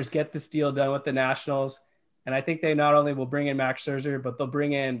Dodgers get this deal done with the Nationals, and I think they not only will bring in Max Scherzer, but they'll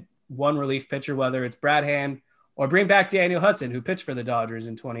bring in one relief pitcher, whether it's Brad Hand or bring back Daniel Hudson, who pitched for the Dodgers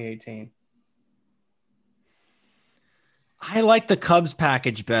in 2018. I like the Cubs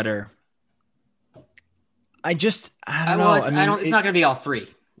package better. I don't know. It's not going to be all three.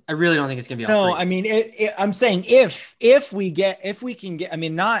 I really don't think it's going to be all three. No, I mean, I'm saying if we can get, I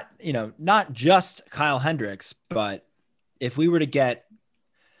mean, not just Kyle Hendricks, but if we were to get, I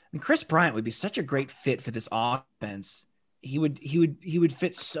mean, Chris Bryant would be such a great fit for this offense. He would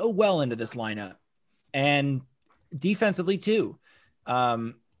fit so well into this lineup, and defensively too.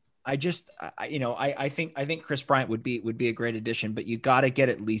 I think Chris Bryant would be a great addition, but you got to get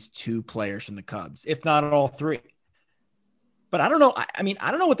at least two players from the Cubs, if not all three. But I don't know. I mean, I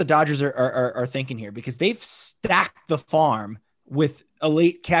don't know what the Dodgers are thinking here, because they've stacked the farm with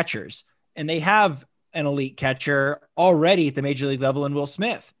elite catchers, and they have an elite catcher already at the major league level in Will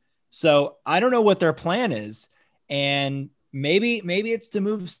Smith. So I don't know what their plan is. And maybe it's to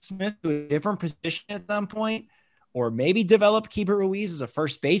move Smith to a different position at some point, or maybe develop Keibert Ruiz as a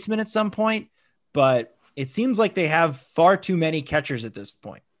first baseman at some point. But it seems like they have far too many catchers at this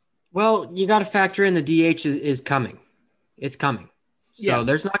point. Well, you got to factor in the DH is coming. It's coming. So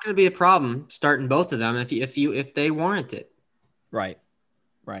there's not going to be a problem starting both of them if they warrant it. Right.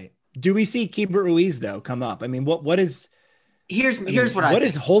 Do we see Keibert Ruiz though come up? I mean, what is what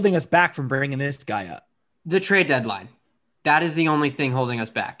is holding us back from bringing this guy up? The trade deadline. That is the only thing holding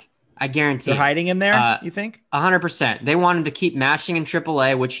us back. I guarantee. They're hiding him there. You think? 100%. They want him to keep mashing in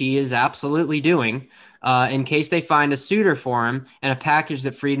AAA, which he is absolutely doing, in case they find a suitor for him and a package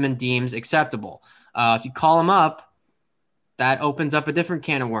that Friedman deems acceptable. If you call him up, that opens up a different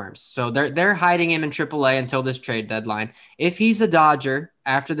can of worms. So they're hiding him in AAA until this trade deadline. If he's a Dodger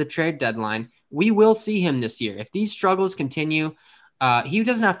after the trade deadline, we will see him this year. If these struggles continue, he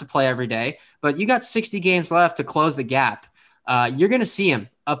doesn't have to play every day, but you got 60 games left to close the gap. You're going to see him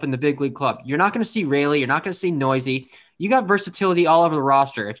up in the big league club. You're not going to see Rayleigh. You're not going to see Noisy. You got versatility all over the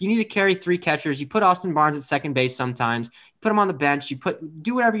roster. If you need to carry 3 catchers, you put Austin Barnes at second base sometimes, put him on the bench,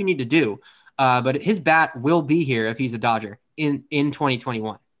 do whatever you need to do. But his bat will be here if he's a Dodger in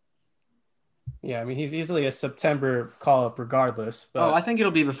 2021. Yeah, I mean, he's easily a September call-up regardless. But... I think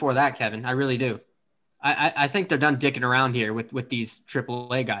it'll be before that, Kevin. I really do. I think they're done dicking around here with these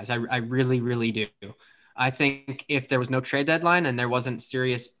AAA guys. I really, really do. I think if there was no trade deadline and they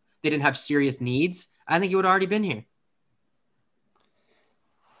didn't have serious needs, I think he would have already been here.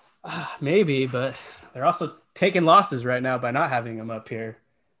 Maybe, but they're also taking losses right now by not having him up here.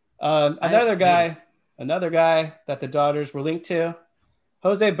 Another guy that the Dodgers were linked to,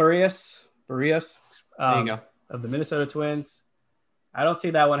 Jose Barrios, there you go. Of the Minnesota Twins. I don't see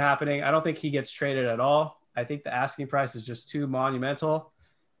that one happening. I don't think he gets traded at all. I think the asking price is just too monumental.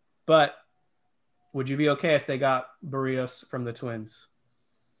 But would you be okay if they got Barrios from the Twins?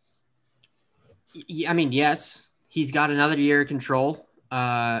 I mean, yes, he's got another year of control.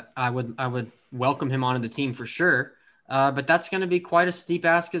 I would welcome him onto the team for sure. But that's going to be quite a steep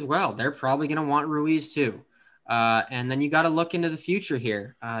ask as well. They're probably going to want Ruiz too. And then you got to look into the future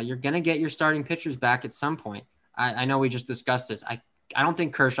here. You're going to get your starting pitchers back at some point. I know we just discussed this. I don't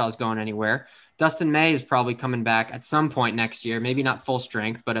think Kershaw is going anywhere. Dustin May is probably coming back at some point next year. Maybe not full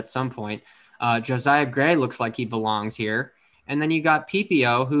strength, but at some point. Josiah Gray looks like he belongs here. And then you got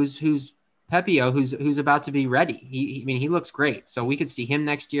Pepio, who's about to be ready. He looks great. So we could see him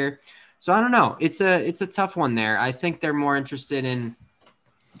next year. So I don't know. It's a tough one there. I think they're more interested in,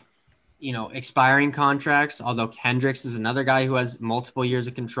 expiring contracts, although Hendricks is another guy who has multiple years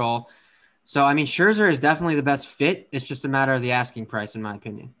of control. So, I mean, Scherzer is definitely the best fit. It's just a matter of the asking price, in my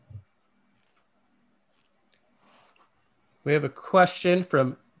opinion. We have a question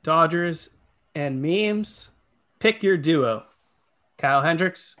from Dodgers and Memes. Pick your duo. Kyle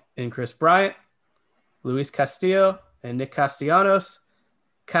Hendricks and Chris Bryant, Luis Castillo and Nick Castellanos,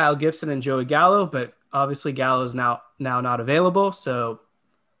 Kyle Gibson and Joey Gallo, but obviously Gallo is now not available, so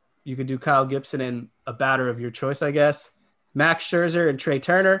you could do Kyle Gibson and a batter of your choice, I guess. Max Scherzer and Trey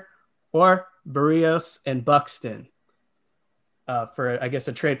Turner, or Barrios and Buxton for, I guess,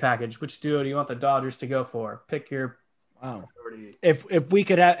 a trade package. Which duo do you want the Dodgers to go for? Pick your. Wow. If we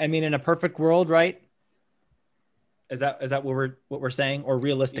could have, in a perfect world, right? Is that what we're saying, or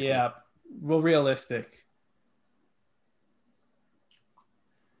realistically? Yeah, well, realistic.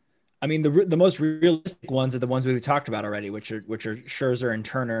 I mean, the most realistic ones are the ones we talked about already, which are Scherzer and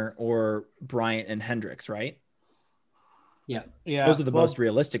Turner, or Bryant and Hendricks, right? Yeah. Those are the most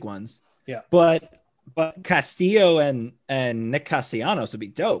realistic ones. Yeah. But Castillo and Nick Castellanos would be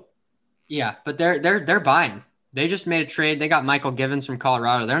dope. Yeah, but they're buying. They just made a trade. They got Michael Givens from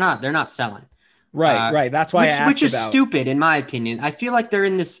Colorado. They're not selling. Right. That's why which is stupid in my opinion. I feel like they're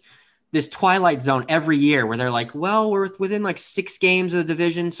in this twilight zone every year where they're like, well, we're within like 6 games of the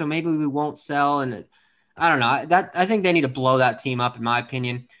division, so maybe we won't sell. And I don't know. I think they need to blow that team up, in my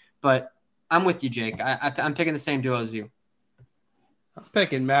opinion. But I'm with you, Jake. I'm picking the same duo as you. I'm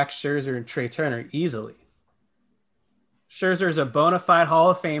picking Max Scherzer and Trey Turner easily. Scherzer is a bona fide Hall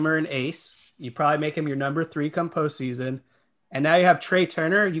of Famer and ace. You probably make him your number 3 come postseason. And now you have Trey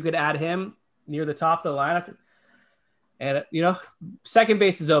Turner. You could add him near the top of the lineup. And, second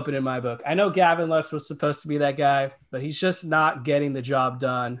base is open in my book. I know Gavin Lux was supposed to be that guy, but he's just not getting the job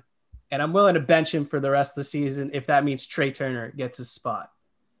done. And I'm willing to bench him for the rest of the season if that means Trey Turner gets his spot.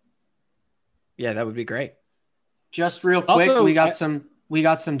 Yeah, that would be great. Just real quick, also, we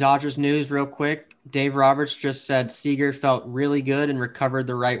got some Dodgers news real quick. Dave Roberts just said Seager felt really good and recovered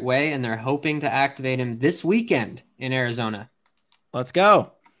the right way, and they're hoping to activate him this weekend in Arizona. Let's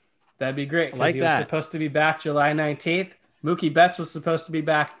go. That'd be great, because he was supposed to be back July 19th. Mookie Betts was supposed to be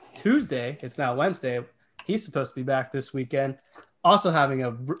back Tuesday. It's now Wednesday. He's supposed to be back this weekend. Also having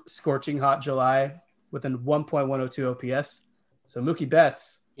a scorching hot July with a 1.102 OPS. So Mookie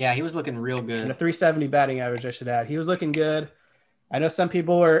Betts. Yeah, he was looking real good. And a 370 batting average, I should add. He was looking good. I know some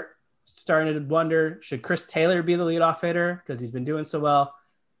people were starting to wonder, should Chris Taylor be the leadoff hitter because he's been doing so well?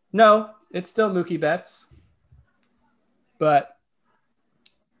 No, it's still Mookie Betts. But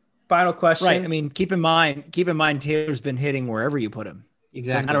final question. Right. I mean, keep in mind, Taylor's been hitting wherever you put him.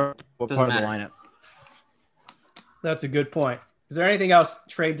 Exactly. Doesn't matter what part of the lineup. That's a good point. Is there anything else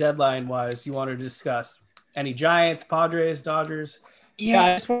trade deadline wise you wanted to discuss? Any Giants, Padres, Dodgers? Yeah,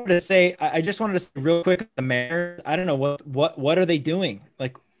 I just wanted to say real quick, the Mariners, I don't know what are they doing?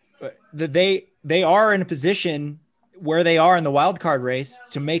 Like they are in a position where they are in the wild card race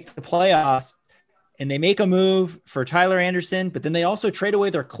to make the playoffs, and they make a move for Tyler Anderson, but then they also trade away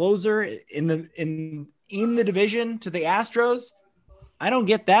their closer in the division to the Astros. I don't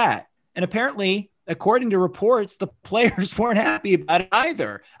get that. And apparently, according to reports, the players weren't happy about it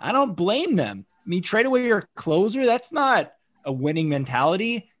either. I don't blame them. I mean, trade away your closer. That's not a winning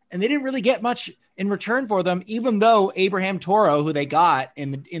mentality. And they didn't really get much in return for them, even though Abraham Toro, who they got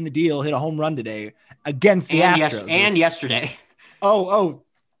in the deal, hit a home run today against the Astros. And yesterday. Oh,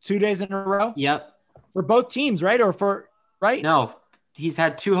 2 days in a row? Yep. For both teams, right? Right? No, he's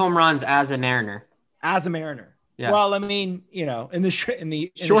had 2 home runs as a Mariner. As a Mariner. Yeah. Well, I mean, in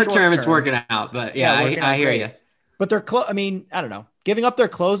the short term, it's working out, but I hear you. But they're I mean, I don't know. Giving up their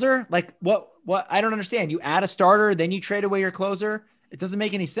closer, like what? I don't understand. You add a starter, then you trade away your closer. It doesn't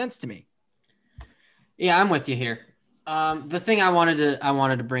make any sense to me. Yeah, I'm with you here. The thing I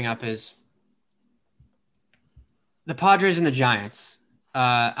wanted to bring up is the Padres and the Giants.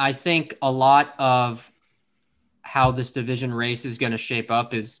 I think a lot of how this division race is going to shape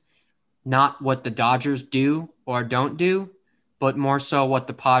up is not what the Dodgers do or don't do, but more so what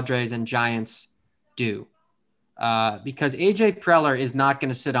the Padres and Giants do. Because AJ Preller is not going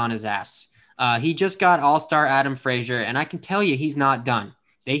to sit on his ass. He just got All-Star Adam Frazier, and I can tell you he's not done.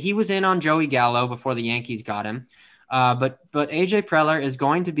 He was in on Joey Gallo before the Yankees got him. But AJ Preller is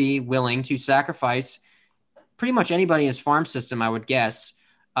going to be willing to sacrifice pretty much anybody in his farm system, I would guess,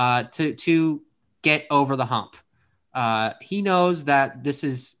 to get over the hump. He knows that this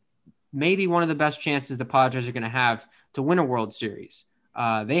is maybe one of the best chances the Padres are going to have to win a World Series.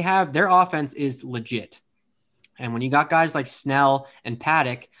 Their offense is legit. And when you got guys like Snell and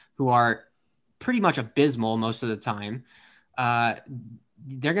Paddock, who are pretty much abysmal most of the time,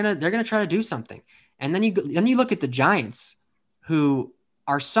 they're gonna try to do something. And then you look at the Giants, who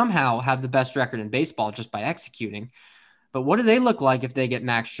are somehow have the best record in baseball just by executing. But what do they look like if they get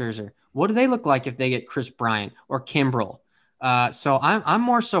Max Scherzer? What do they look like if they get Chris Bryant or Kimbrel? So I'm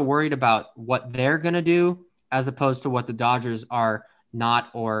more so worried about what they're gonna do as opposed to what the Dodgers are not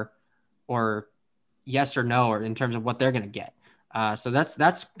or yes or no, or in terms of what they're gonna get. So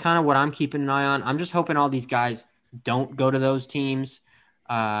that's kind of what I'm keeping an eye on. I'm just hoping all these guys don't go to those teams.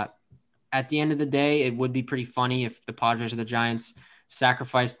 At the end of the day, it would be pretty funny if the Padres or the Giants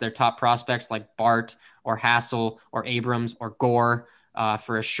sacrificed their top prospects like Bart or Hassel or Abrams or Gore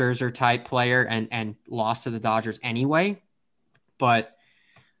for a Scherzer type player and lost to the Dodgers anyway. But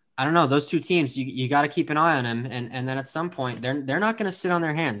I don't know, those two teams, you got to keep an eye on them. And then at some point they're not going to sit on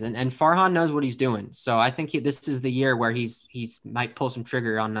their hands, and Farhan knows what he's doing. So I think this is the year where he's might pull some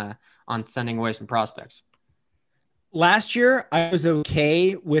trigger on sending away some prospects. Last year, I was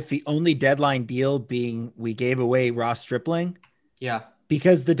okay with the only deadline deal being we gave away Ross Stripling. Yeah.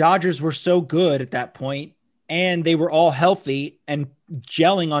 Because the Dodgers were so good at that point, and they were all healthy and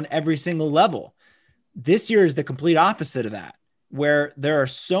gelling on every single level. This year is the complete opposite of that, where there are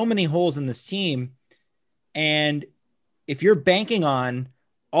so many holes in this team. And if you're banking on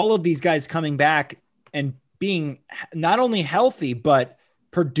all of these guys coming back and being not only healthy, but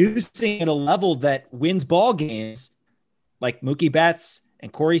producing at a level that wins ball games, like Mookie Betts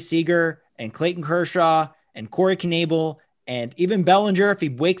and Corey Seager and Clayton Kershaw and Corey Knebel and even Bellinger, if he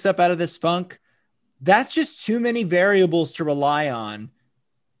wakes up out of this funk, that's just too many variables to rely on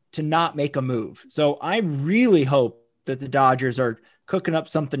to not make a move. So I really hope that the Dodgers are cooking up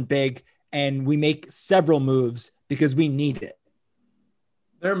something big and we make several moves because we need it.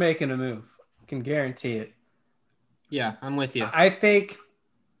 They're making a move. I can guarantee it. Yeah, I'm with you. I think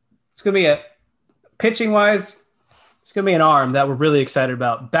it's going to be pitching wise, it's going to be an arm that we're really excited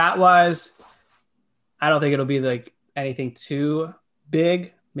about. Bat wise, I don't think it'll be like anything too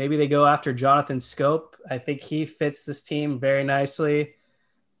big. Maybe they go after Jonathan Scope. I think he fits this team very nicely.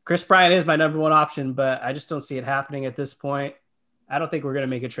 Chris Bryant is my number one option, but I just don't see it happening at this point. I don't think we're going to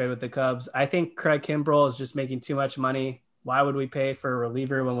make a trade with the Cubs. I think Craig Kimbrel is just making too much money. Why would we pay for a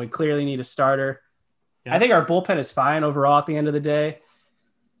reliever when we clearly need a starter? Yeah. I think our bullpen is fine overall at the end of the day.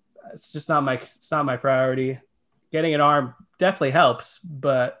 It's just not my priority. Getting an arm definitely helps,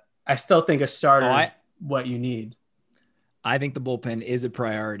 but I still think a starter is what you need. I think the bullpen is a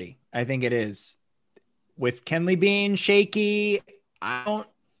priority. I think it is. With Kenley being shaky, I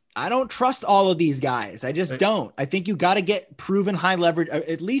don't trust all of these guys. I just don't. I think you got to get proven high leverage,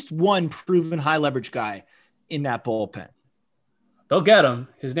 at least one proven high leverage guy in that bullpen. They'll get him.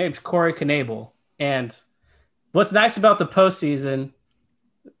 His name's Corey Knebel. And what's nice about the postseason,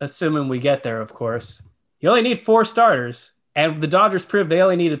 assuming we get there, of course, you only need 4 starters. And the Dodgers proved they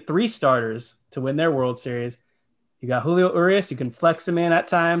only needed 3 starters to win their World Series. You got Julio Urias. You can flex him in at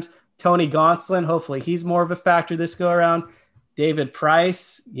times. Tony Gonsolin, hopefully he's more of a factor this go around. David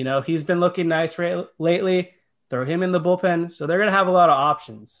Price, he's been looking nice lately. Throw him in the bullpen. So they're going to have a lot of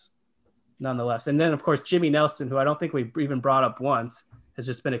options nonetheless. And then, of course, Jimmy Nelson, who I don't think we even brought up once. has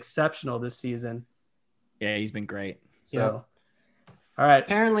just been exceptional this season. Yeah, he's been great. So, all right.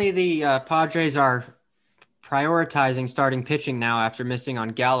 Apparently the Padres are prioritizing starting pitching now after missing on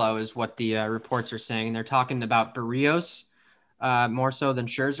Gallo is what the reports are saying. They're talking about Barrios more so than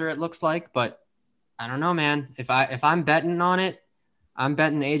Scherzer, it looks like. But I don't know, man. If I'm betting on it, I'm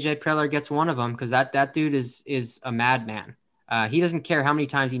betting AJ Preller gets one of them because that dude is a madman. He doesn't care how many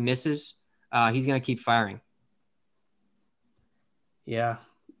times he misses. He's going to keep firing. Yeah.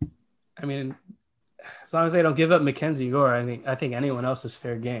 I mean, as long as they don't give up Mackenzie Gore, I think anyone else is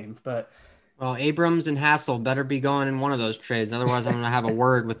fair game. But well, Abrams and Hassel better be going in one of those trades. Otherwise, I'm going to have a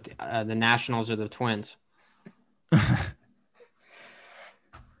word with the Nationals or the Twins.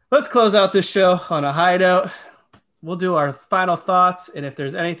 Let's close out this show on a high note. We'll do our final thoughts. And if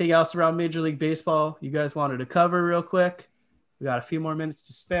there's anything else around Major League Baseball you guys wanted to cover real quick, we got a few more minutes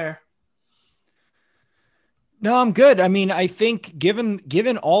to spare. No, I'm good. I mean, I think given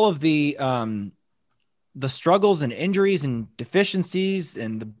all of the struggles and injuries and deficiencies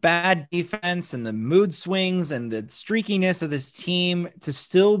and the bad defense and the mood swings and the streakiness of this team, to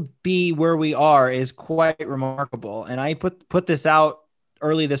still be where we are is quite remarkable. And I put this out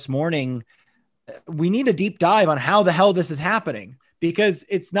early this morning. We need a deep dive on how the hell this is happening, because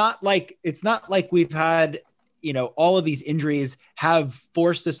it's not like we've had, all of these injuries have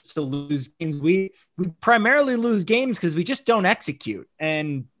forced us to lose games. We primarily lose games because we just don't execute.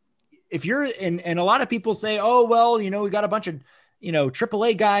 And if you're and a lot of people say, oh, well, we got a bunch of,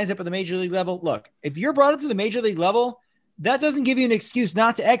 AAA guys up at the major league level. Look, if you're brought up to the major league level, that doesn't give you an excuse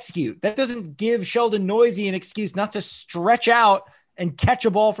not to execute. That doesn't give Sheldon Noisy an excuse not to stretch out and catch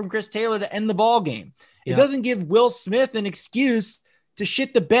a ball from Chris Taylor to end the ball game. It doesn't give Will Smith an excuse to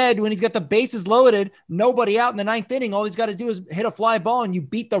shit the bed when he's got the bases loaded, nobody out in the ninth inning. All he's got to do is hit a fly ball and you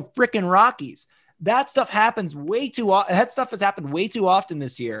beat the freaking Rockies. That stuff happens way too often. That stuff has happened way too often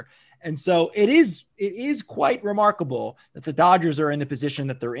this year. And so it is quite remarkable that the Dodgers are in the position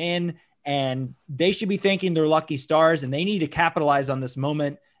that they're in, and they should be thanking their lucky stars, and they need to capitalize on this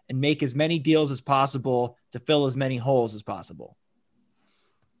moment and make as many deals as possible to fill as many holes as possible.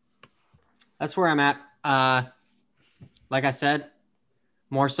 That's where I'm at. Like I said,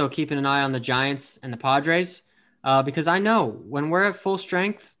 more so keeping an eye on the Giants and the Padres, because I know when we're at full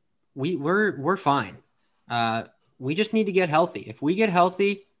strength, we're fine. We just need to get healthy. If we get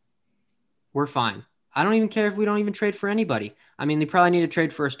healthy, we're fine. I don't even care if we don't even trade for anybody. I mean, they probably need to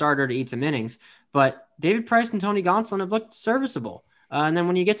trade for a starter to eat some innings, but David Price and Tony Gonsolin have looked serviceable. And then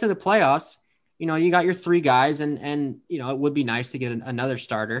when you get to the playoffs, you got your three guys and it would be nice to get another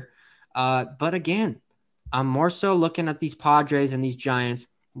starter. But again, I'm more so looking at these Padres and these Giants.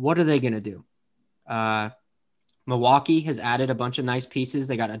 What are they going to do? Milwaukee has added a bunch of nice pieces.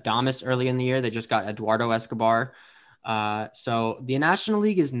 They got Adames early in the year. They just got Eduardo Escobar. So the National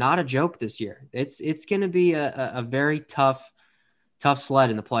League is not a joke this year. It's going to be a very tough sled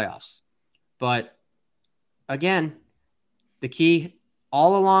in the playoffs. But again, the key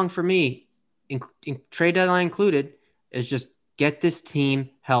all along for me, in trade deadline included, is just get this team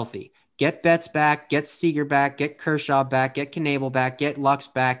healthy. Get Betts back, get Seager back, get Kershaw back, get Knebel back, get Lux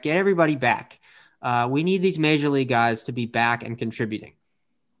back, get everybody back. We need these major league guys to be back and contributing.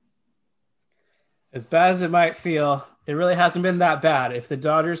 As bad as it might feel, it really hasn't been that bad. If the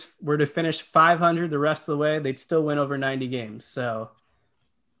Dodgers were to finish 500 the rest of the way, they'd still win over 90 games. So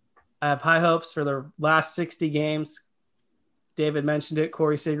I have high hopes for the last 60 games. David mentioned it.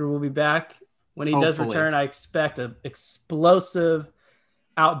 Corey Seager will be back. When he does return, I expect an explosive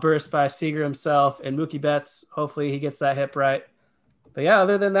outburst by Seager himself and Mookie Betts. Hopefully he gets that hip right. But yeah,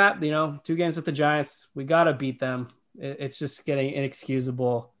 other than that, 2 games with the Giants, we got to beat them. It's just getting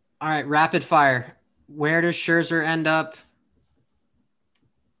inexcusable. All right, rapid fire. Where does Scherzer end up?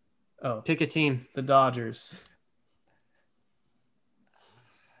 Oh, pick a team. The Dodgers.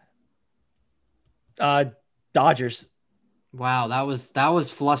 Dodgers. Wow, that was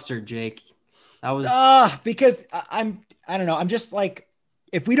flustered, Jake. That was because I don't know. I'm just like,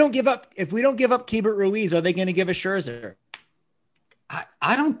 if we don't give up Keibert Ruiz, are they going to give us Scherzer?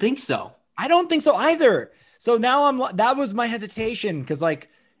 I don't think so. I don't think so either. So now that was my hesitation, because like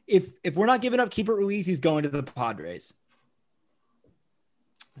if we're not giving up Keibert Ruiz, he's going to the Padres.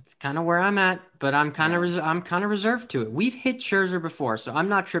 That's kind of where I'm at, but I'm kind of reserved to it. We've hit Scherzer before, so I'm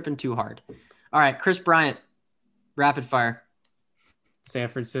not tripping too hard. All right, Chris Bryant, rapid fire. San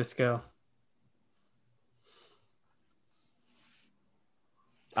Francisco.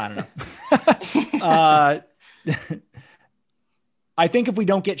 I don't know. I think if we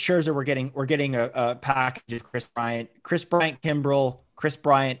don't get Scherzer, we're getting a package of Chris Bryant, Kimbrel, Chris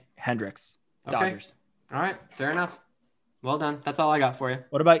Bryant, Hendricks, Dodgers. Okay. All right, fair enough. Well done. That's all I got for you.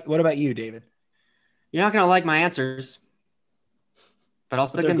 What about you, David? You're not going to like my answers, but I'll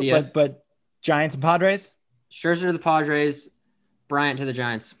stick them to you. But Giants and Padres? Scherzer to the Padres, Bryant to the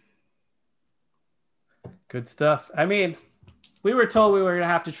Giants. Good stuff. I mean, we were told we were going to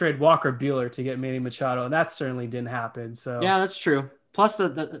have to trade Walker Buehler to get Manny Machado, and that certainly didn't happen. So yeah, that's true. Plus,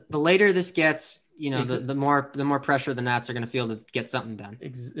 the later this gets, the more pressure the Nats are going to feel to get something done.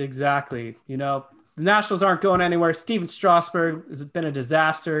 Exactly. The Nationals aren't going anywhere. Steven Strasburg has been a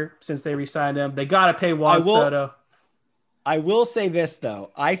disaster since they re-signed him. They got to pay Juan Soto. I will say this, though.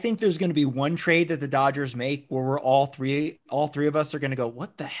 I think there's going to be one trade that the Dodgers make where we're all three of us are going to go,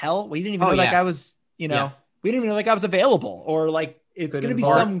 what the hell? We didn't even know I was, we didn't even know I was available, or it's going to be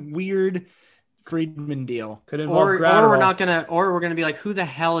some weird Friedman deal. Or we're going to be like, who the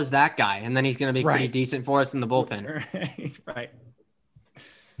hell is that guy? And then he's going to be pretty decent for us in the bullpen. Right.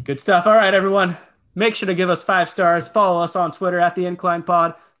 Good stuff. All right, everyone. Make sure to give us 5 stars. Follow us on Twitter at The Incline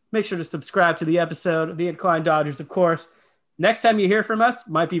Pod. Make sure to subscribe to the episode. The Incline Dodgers, of course. Next time you hear from us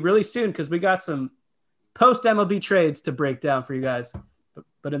might be really soon because we got some post-MLB trades to break down for you guys.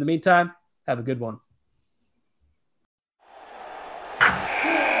 But in the meantime, have a good one.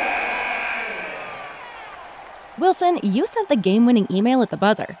 Wilson, you sent the game-winning email at the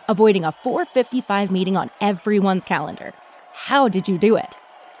buzzer, avoiding a 4:55 meeting on everyone's calendar. How did you do it?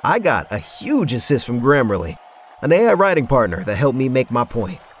 I got a huge assist from Grammarly, an AI writing partner that helped me make my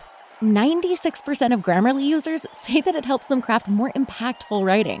point. 96% of Grammarly users say that it helps them craft more impactful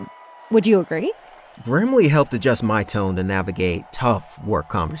writing. Would you agree? Grammarly helped adjust my tone to navigate tough work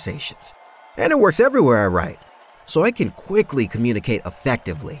conversations. And it works everywhere I write, so I can quickly communicate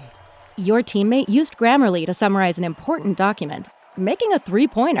effectively. Your teammate used Grammarly to summarize an important document, making a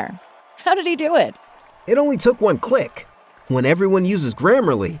 3-pointer. How did he do it? It only took one click. When everyone uses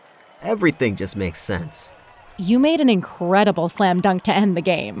Grammarly, everything just makes sense. You made an incredible slam dunk to end the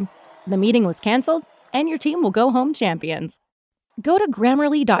game. The meeting was canceled, and your team will go home champions. Go to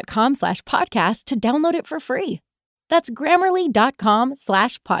Grammarly.com/podcast to download it for free. That's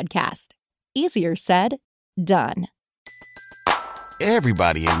Grammarly.com/podcast. Easier said, done.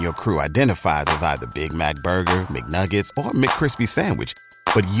 Everybody in your crew identifies as either Big Mac Burger, McNuggets, or McCrispy Sandwich.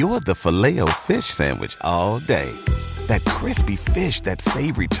 But you're the Filet-O-Fish Sandwich all day. That crispy fish, that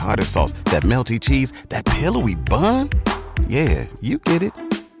savory tartar sauce, that melty cheese, that pillowy bun. Yeah, you get it.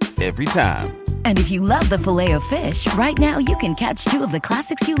 Every time. And if you love the Filet-O-Fish, right now you can catch 2 of the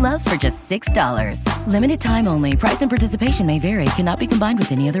classics you love for just $6. Limited time only. Price and participation may vary. Cannot be combined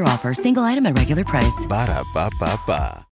with any other offer. Single item at regular price. Ba-da-ba-ba-ba.